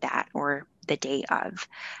before that, or the day of,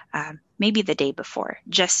 maybe the day before,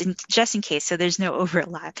 just in case, so there's no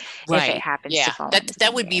overlap if it Right. happens to Yeah. fall on the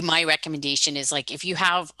That same would be day. my recommendation is like if you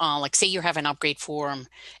have like say you have an upgrade form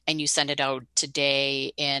and you send it out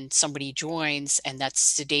today and somebody joins and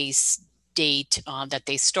that's today's date that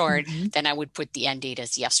they start, Hmm. then I would put the end date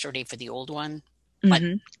as yesterday for the old one. But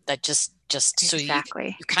Hmm. that just so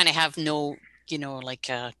Exactly. you kind of have no, like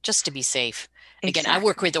just to be safe. Again, I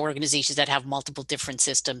work with Exactly. organizations that have multiple different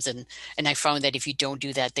systems and I found that if you don't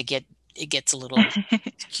do that, it gets a little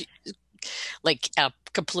like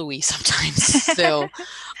kaplooey sometimes. So,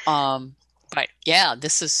 um, but yeah,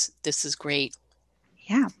 this is great.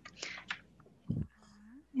 Yeah.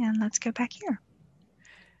 And let's go back here.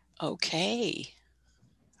 Okay.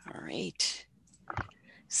 All right.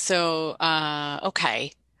 So,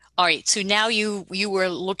 okay. All right. So now you were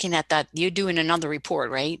looking at that. You're doing another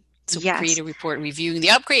report, right? So create Yes. a report reviewing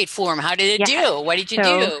the upgrade form. How did it Yes. do? What did you So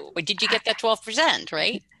do? What did you get that 12%,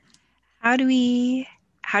 right? how do we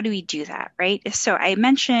do that, right? So I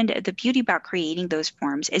mentioned the beauty about creating those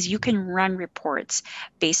forms is you can run reports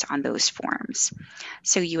based on those forms.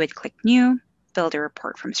 So you would click new, build a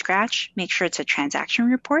report from scratch, make sure it's a transaction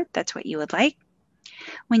report. That's what you would like.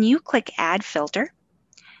 When you click add filter,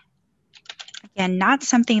 again, not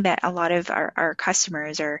something that a lot of our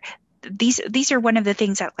customers are, these are one of the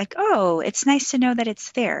things that like, oh, it's nice to know that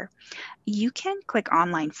it's there. You can click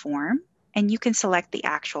online form and you can select the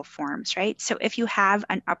actual forms, right? So if you have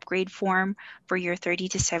an upgrade form for your 30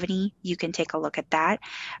 to 70, you can take a look at that.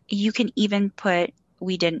 You can even put,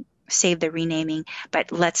 we didn't save the renaming,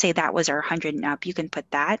 but let's say that was our 100 and up, you can put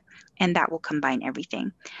that and that will combine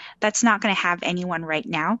everything. That's not going to have anyone right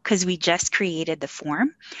now because we just created the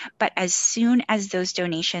form, but as soon as those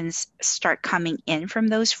donations start coming in from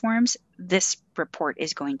those forms, this report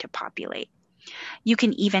is going to populate. You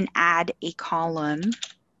can even add a column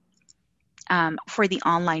for the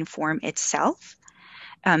online form itself.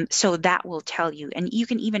 So that will tell you, and you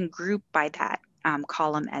can even group by that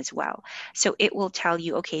column as well. So it will tell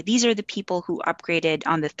you, okay, these are the people who upgraded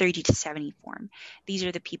on the 30 to 70 form. These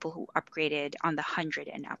are the people who upgraded on the 100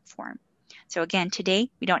 and up form. So again, today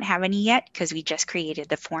we don't have any yet because we just created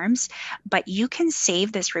the forms, but you can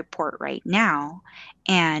save this report right now,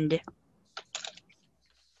 and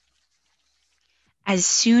as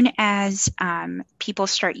soon as people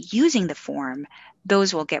start using the form,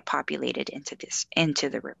 those will get populated into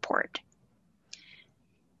the report.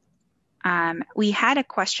 We had a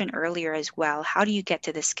question earlier as well. How do you get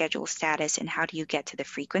to the schedule status and how do you get to the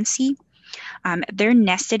frequency? They're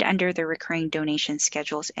nested under the recurring donation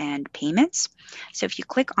schedules and payments. So if you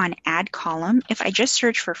click on add column, if I just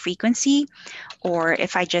search for frequency or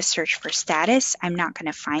if I just search for status, I'm not going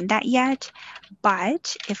to find that yet.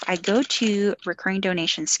 But if I go to recurring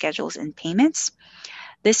donation schedules and payments,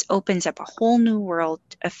 this opens up a whole new world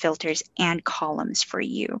of filters and columns for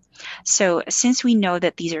you. So since we know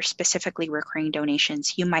that these are specifically recurring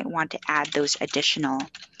donations, you might want to add those additional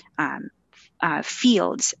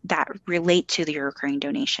fields that relate to the recurring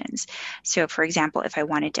donations. So for example, if I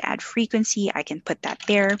wanted to add frequency, I can put that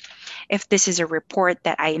there. If this is a report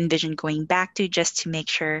that I envision going back to just to make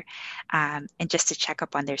sure and just to check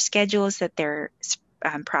up on their schedules that they're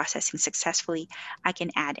processing successfully, I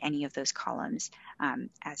can add any of those columns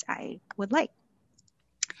as I would like.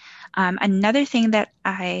 Another thing that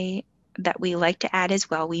we like to add as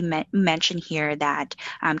well, we mention here that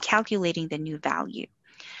calculating the new value.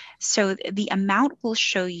 So the amount will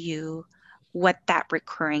show you what that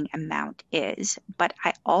recurring amount is, but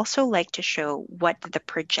I also like to show what the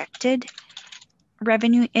projected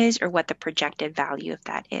revenue is or what the projected value of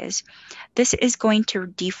that is. This is going to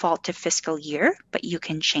default to fiscal year, but you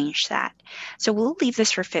can change that. So we'll leave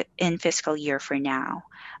this in fiscal year for now.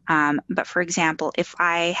 But for example, if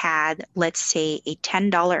I had, let's say, a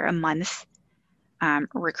 $10 a month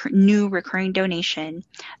new recurring donation,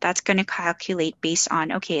 that's going to calculate based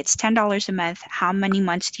on, okay, it's $10 a month. How many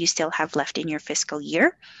months do you still have left in your fiscal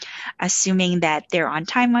year? Assuming that they're on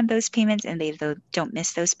time on those payments and they don't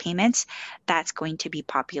miss those payments, that's going to be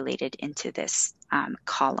populated into this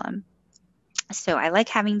column. So I like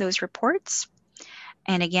having those reports.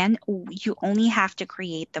 And again, you only have to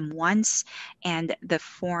create them once, and the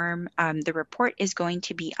form, the report is going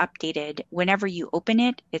to be updated whenever you open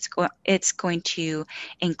it. It's going to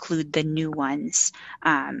include the new ones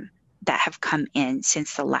that have come in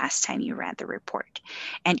since the last time you ran the report.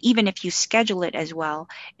 And even if you schedule it as well,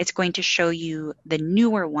 it's going to show you the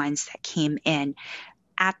newer ones that came in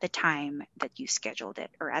at the time that you scheduled it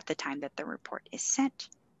or at the time that the report is sent.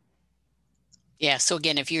 Yeah. So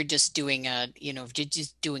again, if you're just doing if you're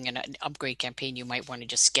just doing an upgrade campaign, you might want to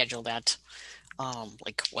just schedule that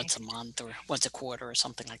like once a month or once a quarter or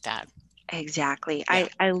something like that. Exactly. Yeah,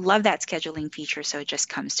 I love that scheduling feature, so it just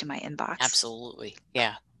comes to my inbox. absolutely.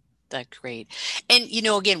 Yeah. That's great. And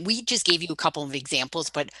again, we just gave you a couple of examples,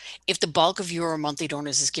 but if the bulk of your monthly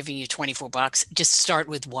donors is giving you $24, just start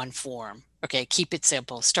with one form. Okay, keep it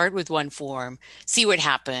simple. Start with one form, see what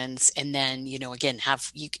happens, and then, again,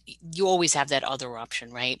 you always have that other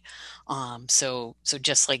option, right? So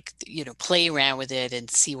just like, play around with it and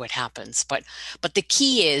see what happens. But the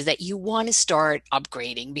key is that you want to start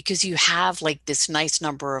upgrading because you have like this nice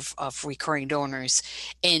number of recurring donors,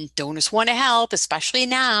 and donors want to help, especially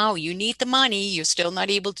now. You need the money. You're still not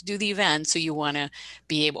able to do the event, so you want to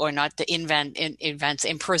be able, or not the events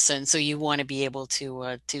in person, so you want to be able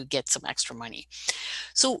to get some extra money.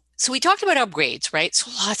 So we talked about upgrades, right? So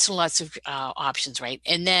lots and lots of options, right?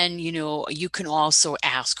 And then you can also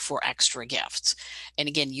ask for extra gifts. And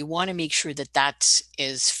again, you want to make sure that that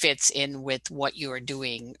is fits in with what you're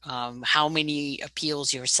doing, how many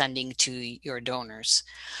appeals you're sending to your donors.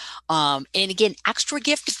 And again, extra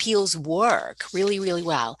gift appeals work really, really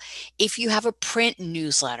well. If you have a print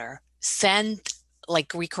newsletter, send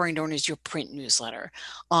like recurring donors your print newsletter.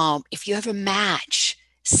 If you have a match,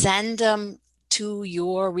 send them to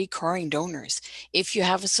your recurring donors. If you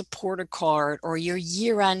have a supporter card or your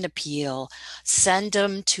year-end appeal, send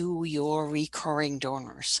them to your recurring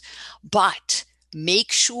donors. But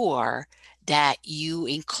make sure that you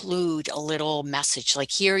include a little message.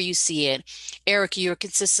 Like here you see it, Erica, your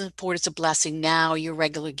consistent support is a blessing. Now your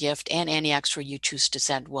regular gift and any extra you choose to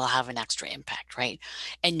send will have an extra impact, right?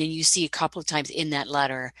 And then you see a couple of times in that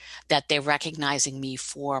letter that they're recognizing me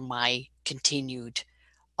for my continued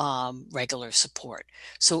regular support.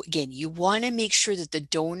 So again, you want to make sure that the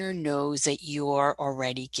donor knows that you're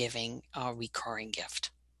already giving a recurring gift.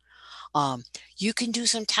 Um, you can do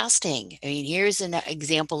some testing. I mean, here's an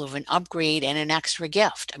example of an upgrade and an extra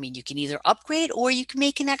gift. I mean, you can either upgrade or you can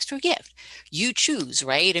make an extra gift. You choose,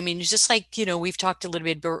 right? I mean, it's just like, we've talked a little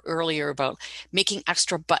bit earlier about making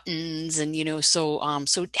extra buttons and, so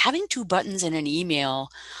having two buttons in an email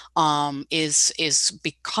is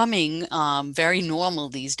becoming very normal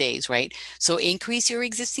these days, right? So increase your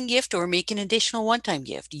existing gift or make an additional one-time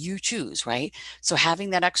gift. You choose, right? So having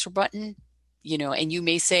that extra button, and you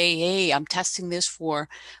may say, hey, I'm testing this for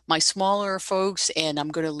my smaller folks, and I'm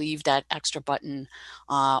going to leave that extra button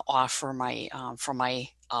off for my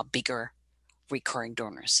bigger recurring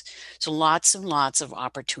donors. So lots and lots of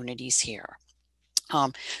opportunities here.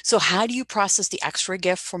 So how do you process the extra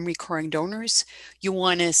gift from recurring donors? You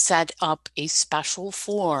want to set up a special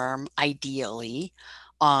form, ideally,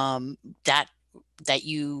 um, that that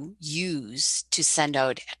you use to send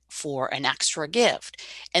out for an extra gift.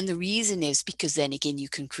 And the reason is because then again, you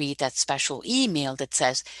can create that special email that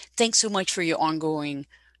says, thanks so much for your ongoing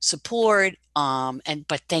support.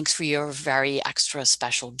 But thanks for your very extra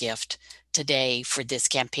special gift today for this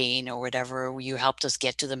campaign or whatever. You helped us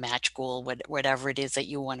get to the match goal, whatever it is that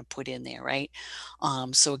you want to put in there, right?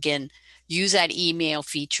 So again, use that email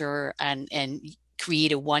feature and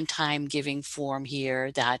create a one-time giving form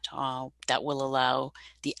here that will allow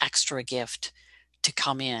the extra gift to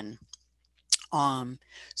come in.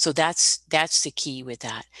 So that's the key with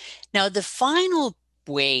that. Now, the final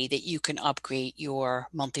way that you can upgrade your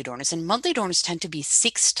monthly donors, and monthly donors tend to be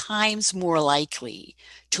 6 times more likely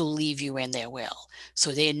to leave you in their will.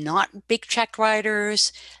 So they're not big check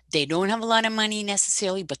writers. They don't have a lot of money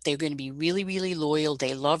necessarily, but they're going to be really, really loyal.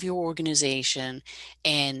 They love your organization,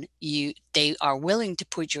 and they are willing to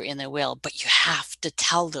put you in their will, but you have to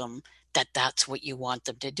tell them that that's what you want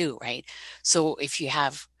them to do, right? So if you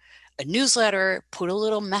have a newsletter, put a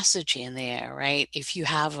little message in there, right? If you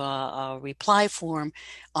have a reply form,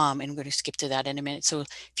 and I'm going to skip to that in a minute. So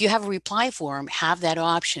if you have a reply form, have that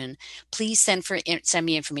option. Please send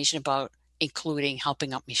me information about including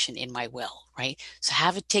helping out mission in my will, right? So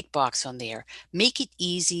have a tick box on there. Make it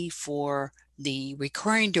easy for the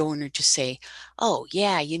recurring donor to say, oh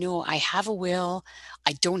yeah, I have a will.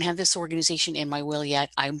 I don't have this organization in my will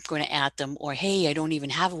yet. I'm going to add them. Or, hey, I don't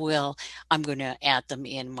even have a will. I'm going to add them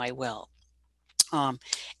in my will. Um,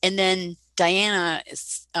 and then Diana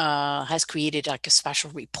has created like a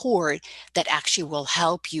special report that actually will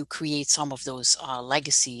help you create some of those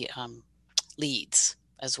legacy leads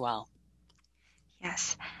as well.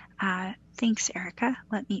 Yes. Thanks, Erica.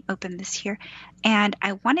 Let me open this here. And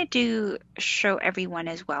I wanted to show everyone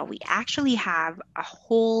as well. We actually have a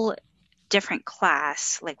whole different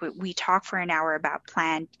class. Like we talk for an hour about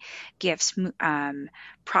planned gifts,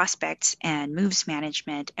 prospects, and moves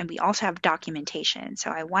management. And we also have documentation.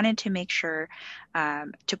 So I wanted to make sure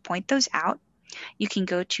to point those out. You can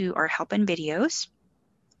go to our help and videos.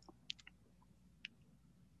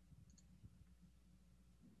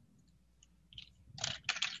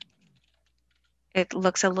 It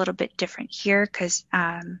looks a little bit different here because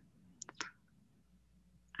I'm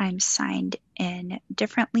signed in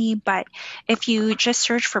differently, but if you just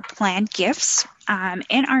search for planned gifts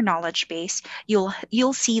in our knowledge base,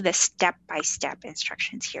 you'll see the step-by-step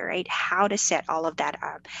instructions here, right? How to set all of that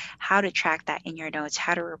up, how to track that in your notes,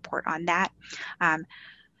 how to report on that.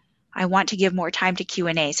 I want to give more time to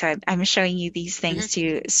Q&A, so I'm showing you these things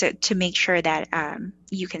to make sure that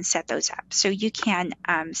you can set those up. So you can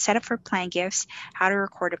set up for planned gifts, how to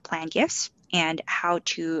record a planned gifts, and how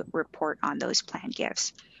to report on those planned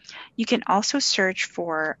gifts. You can also search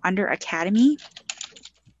for under Academy.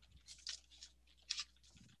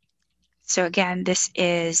 So again, this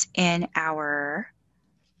is in our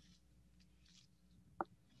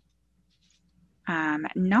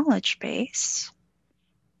knowledge base.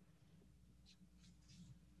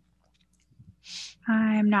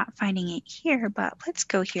 I'm not finding it here, but let's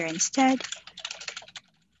go here instead.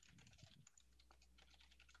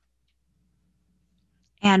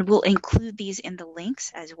 And we'll include these in the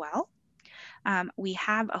links as well. We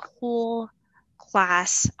have a whole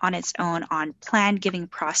class on its own on planned giving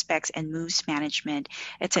prospects and moves management.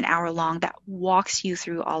 It's an hour long that walks you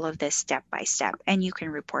through all of this step by step, and you can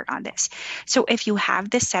report on this. So if you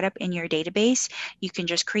have this set up in your database, you can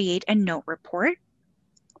just create a note report.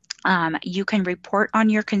 You can report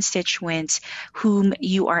on your constituents whom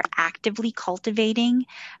you are actively cultivating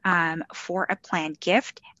for a planned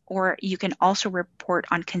gift, or you can also report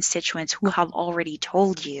on constituents who have already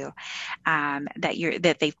told you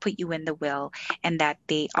that they've put you in the will and that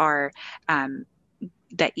they are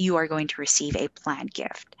that you are going to receive a planned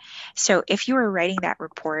gift. So if you are writing that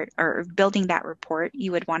report or building that report,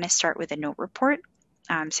 you would want to start with a note report.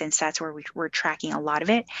 Since that's where we're tracking a lot of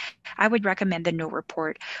it, I would recommend the note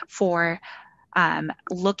report for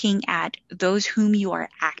looking at those whom you are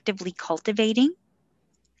actively cultivating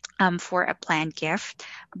for a planned gift.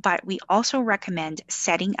 But we also recommend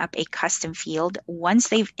setting up a custom field once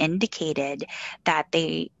they've indicated that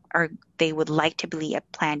they would like to be a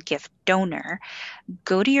planned gift donor.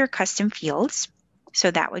 Go to your custom fields. So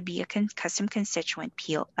that would be a custom constituent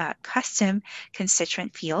field.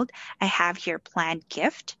 I have here planned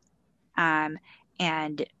gift,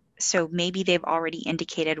 and so maybe they've already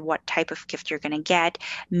indicated what type of gift you're going to get.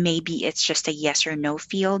 Maybe it's just a yes or no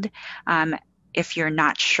field. If you're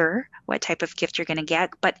not sure what type of gift you're going to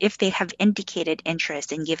get, but if they have indicated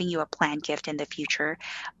interest in giving you a planned gift in the future,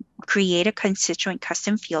 create a constituent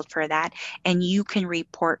custom field for that, and you can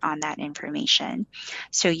report on that information.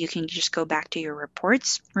 So you can just go back to your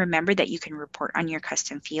reports. Remember that you can report on your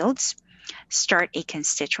custom fields. Start a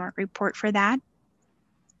constituent report for that,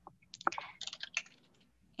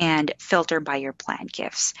 and filter by your planned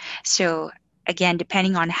gifts. So again,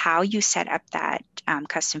 depending on how you set up that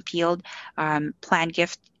custom field, planned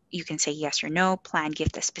gift, you can say yes or no, planned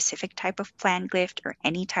gift, a specific type of planned gift or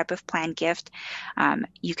any type of planned gift.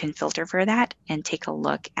 You can filter for that and take a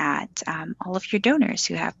look at all of your donors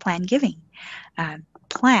who have planned giving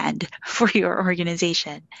planned for your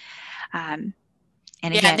organization. And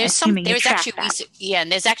again, assuming you track that.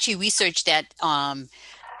 And there's actually research that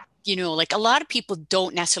like a lot of people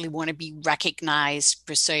don't necessarily want to be recognized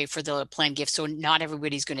per se for the planned gift, so not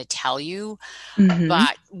everybody's going to tell you.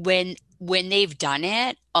 But when they've done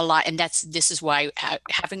it a lot, and this is why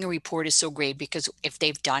having a report is so great, because if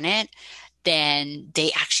they've done it, then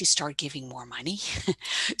they actually start giving more money. Mhm.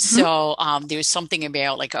 So there's something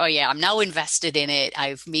about like, oh yeah, I'm now invested in it.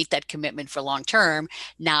 I've made that commitment for long term.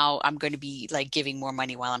 Now I'm going to be like giving more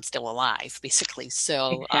money while I'm still alive, basically.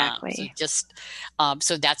 So Exactly. just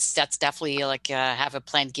so that's definitely like have a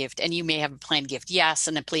planned gift, and you may have a planned gift, yes,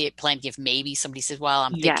 and a planned gift maybe. Somebody says, well,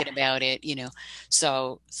 I'm thinking Yes. about it,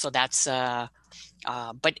 So that's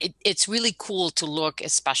but it's really cool to look,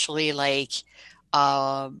 especially like,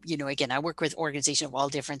 again, I work with organizations of all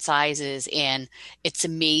different sizes, and it's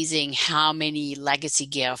amazing how many legacy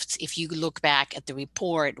gifts. If you look back at the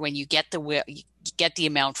report, when you get you get the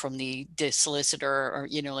amount from the solicitor, or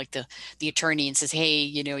like the attorney, and says, hey,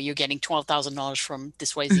 you're getting $12,000 from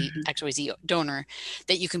this Mhm. XYZ donor,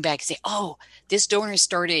 that you come back and say, oh, this donor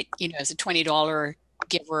started, as a $20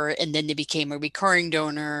 giver, and then they became a recurring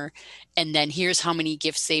donor, and then here's how many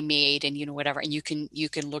gifts they made, and whatever, and you can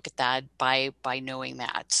look at that by knowing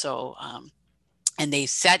that. So and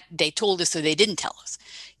they told us, so they didn't tell us,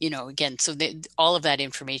 again, so all of that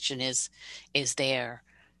information is there.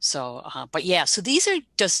 So but yeah, so these are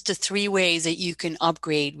just the three ways that you can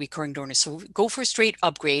upgrade recurring donors. So go for a straight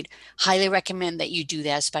upgrade. Highly recommend that you do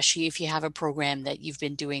that, especially if you have a program that you've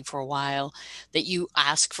been doing for a while, that you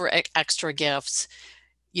ask for extra gifts,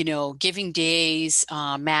 giving days,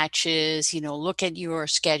 matches, look at your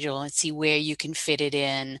schedule and see where you can fit it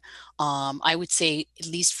in. I would say at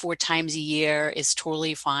least 4 times a year is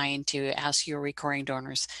totally fine to ask your recurring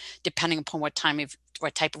donors. Depending upon what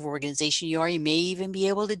type of organization you are, you may even be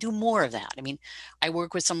able to do more of that. I mean, I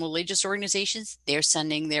work with some religious organizations. They're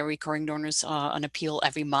sending their recurring donors an appeal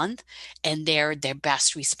every month, and they're their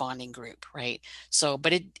best responding group, right? So,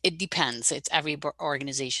 but it depends. It's every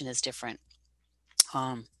organization is different.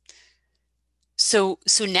 Um, so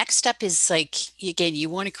next step is like, again, you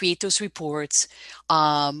want to create those reports.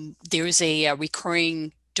 There's a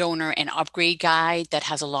recurring donor and upgrade guide that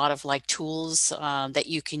has a lot of like tools that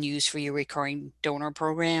you can use for your recurring donor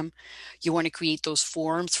program. You want to create those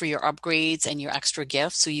forms for your upgrades and your extra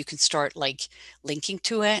gifts so you can start like linking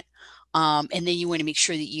to it. And then you want to make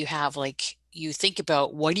sure that you have like, you think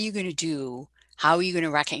about what are you going to do? How are you going to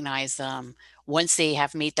recognize them once they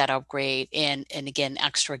have made that upgrade? And again,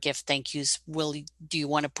 extra gift thank yous, do you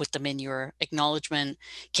want to put them in your acknowledgement?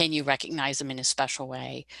 Can you recognize them in a special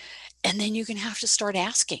way? And then you're going to have to start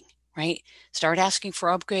asking, right? Start asking for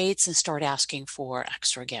upgrades and start asking for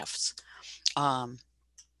extra gifts. um,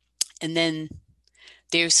 and then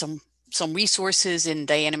there's some resources, and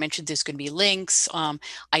Diana mentioned there's going to be links.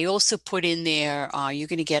 I also put in there, you're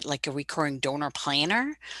going to get like a recurring donor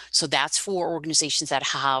planner. So that's for organizations that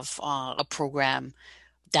have a program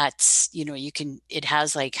that's, it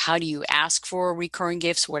has like, how do you ask for recurring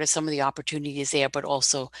gifts? What are some of the opportunities there? But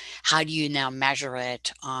also, how do you now measure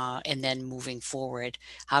it? And then moving forward,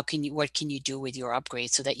 what can you do with your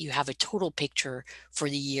upgrades so that you have a total picture for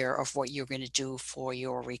the year of what you're going to do for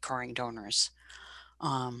your recurring donors?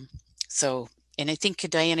 Um, so, and I think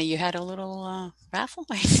Diana, you had a little raffle.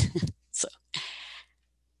 So,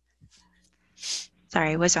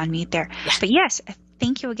 Sorry, I was on mute there. yeah. But yes,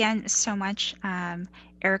 thank you again so much,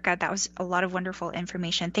 Erica. That was a lot of wonderful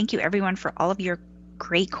information. Thank you, everyone, for all of your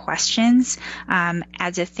great questions.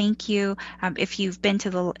 As a thank you, if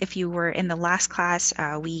you were in the last class,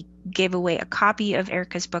 we gave away a copy of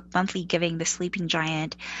Erica's book, Monthly Giving, The Sleeping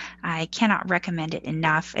Giant. I cannot recommend it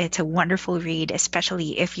enough. It's a wonderful read,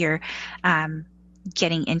 especially if you're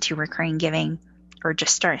getting into recurring giving or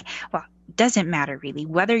just starting. Well, doesn't matter really.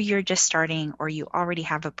 Whether you're just starting or you already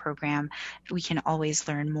have a program, we can always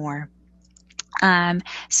learn more.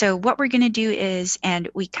 So what we're going to do is, and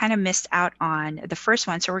we kind of missed out on the first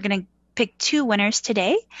one, so we're going to pick two winners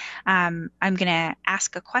today. I'm going to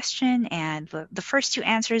ask a question, and the first two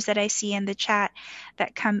answers that I see in the chat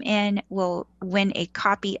that come in will win a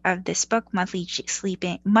copy of this book, Monthly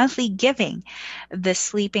Giving, The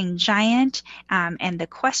Sleeping Giant. And the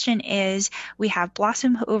question is, we have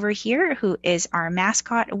Blossom over here, who is our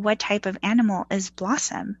mascot. What type of animal is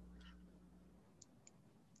Blossom?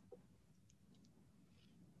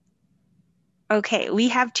 Okay, we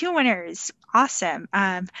have two winners. Awesome.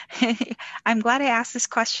 I'm glad I asked this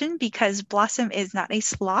question because Blossom is not a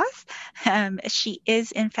sloth. She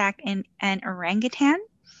is, in fact, an orangutan.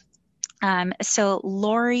 So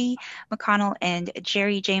Lori McConnell and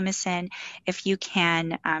Jerry Jameson, if you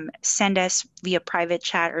can send us via private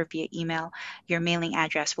chat or via email your mailing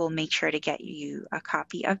address, we'll make sure to get you a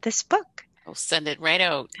copy of this book. I'll send it right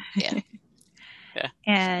out. Yeah. Yeah.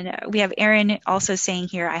 And we have Erin also saying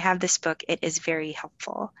here, I have this book. It is very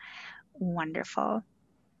helpful. Wonderful.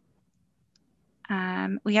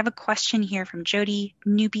 We have a question here from Jody.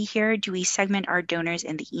 Newbie here. Do we segment our donors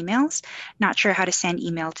in the emails? Not sure how to send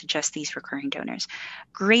email to just these recurring donors.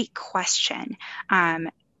 Great question.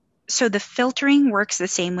 So the filtering works the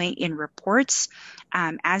same way in reports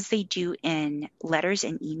as they do in letters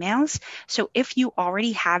and emails. So if you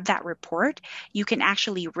already have that report, you can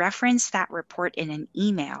actually reference that report in an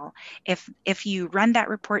email. If you run that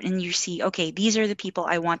report and you see, okay, these are the people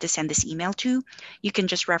I want to send this email to, you can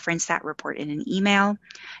just reference that report in an email.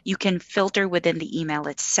 You can filter within the email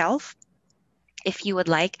itself if you would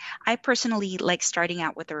like. I personally like starting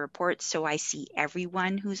out with a report so I see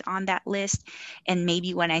everyone who's on that list. And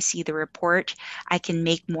maybe when I see the report, I can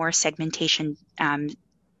make more segmentation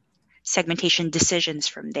decisions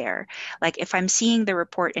from there. Like if I'm seeing the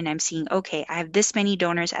report and I'm seeing, okay, I have this many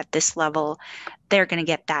donors at this level, they're going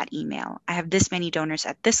to get that email. I have this many donors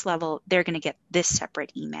at this level, they're going to get this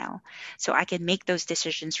separate email. So I can make those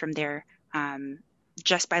decisions from there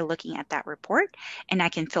just by looking at that report, and I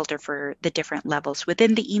can filter for the different levels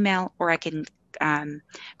within the email, or I can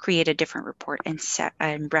create a different report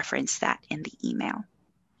and reference that in the email.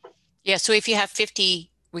 Yeah, so if you have 50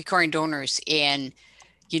 recurring donors and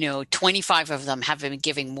 25 of them haven't been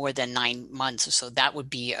giving more than 9 months or so, that would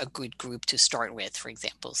be a good group to start with, for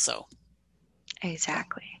example. So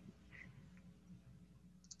exactly.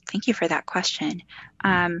 Thank you for that question.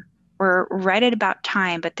 We're right at about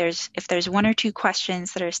time, but if there's one or two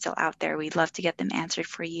questions that are still out there, we'd love to get them answered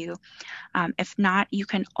for you. If not, you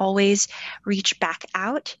can always reach back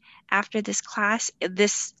out after this class.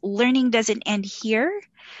 This learning doesn't end here.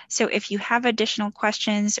 So if you have additional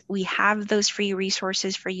questions, we have those free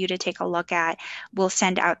resources for you to take a look at. We'll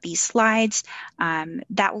send out these slides.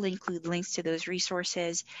 That will include links to those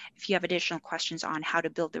resources. If you have additional questions on how to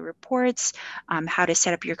build the reports, how to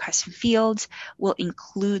set up your custom fields, we'll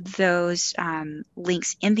include those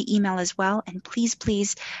links in the email as well. And please,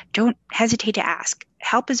 please don't hesitate to ask.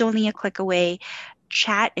 Help is only a click away.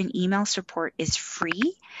 Chat and email support is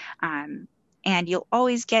free. And you'll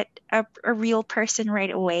always get a real person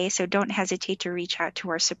right away. So don't hesitate to reach out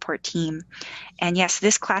to our support team. And yes,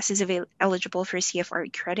 this class is eligible for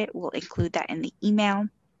CFRE credit. We'll include that in the email.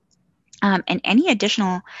 And any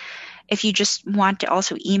additional, if you just want to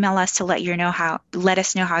also email us to let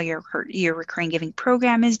us know how your recurring giving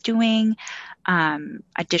program is doing,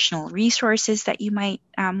 additional resources that you might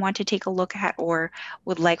want to take a look at or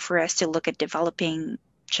would like for us to look at developing,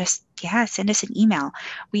 send us an email.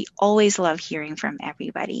 We always love hearing from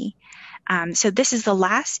everybody. So this is the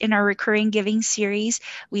last in our recurring giving series.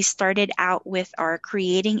 We started out with our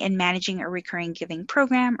creating and managing a recurring giving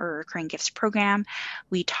program or recurring gifts program.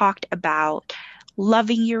 We talked about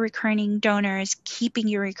loving your recurring donors, keeping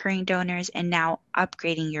your recurring donors, and now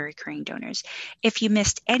upgrading your recurring donors. If you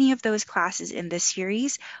missed any of those classes in this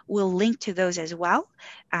series, we'll link to those as well,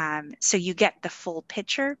 so you get the full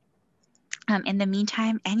picture. In the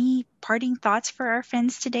meantime, any parting thoughts for our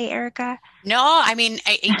friends today, Erica? no, I mean,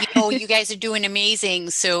 you guys are doing amazing.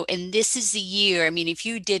 So, and this is the year. I mean, if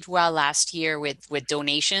you did well last year with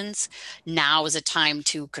donations, now is a time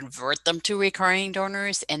to convert them to recurring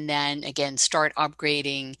donors, and then again start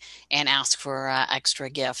upgrading and ask for extra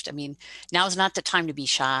gift. I mean, now is not the time to be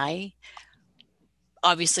shy.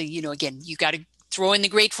 Obviously, again, you got to throw in the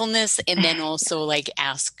gratefulness and then also like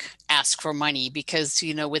ask for money, because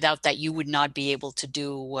without that you would not be able to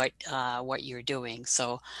do what you're doing.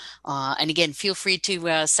 So and again, feel free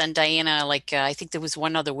to send Diana, like I think there was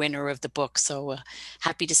one other winner of the book, so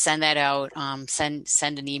happy to send that out.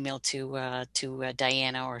 Send an email to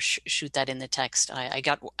Diana, or shoot that in the text. I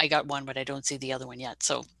got one, but I don't see the other one yet,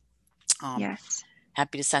 so yes,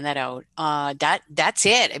 happy to send that out. That's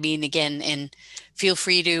it. I mean, again, and feel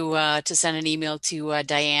free to send an email to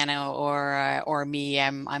Diana or me.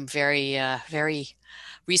 I'm very very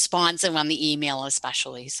responsive on the email,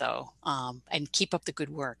 especially. So and keep up the good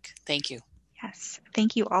work. Thank you. yes.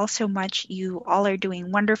 Thank you all so much. You all are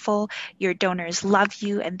doing wonderful. Your donors love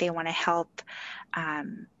you and they want to help.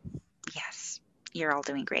 Yes, you're all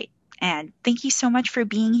doing great. And thank you so much for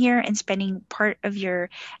being here and spending part of your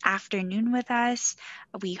afternoon with us.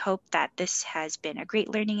 We hope that this has been a great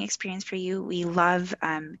learning experience for you. We love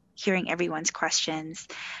hearing everyone's questions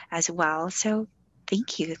as well. So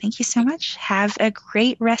thank you. Thank you so much. Have a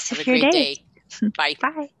great rest Have a of your great day. day. Bye.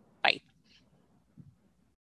 Bye.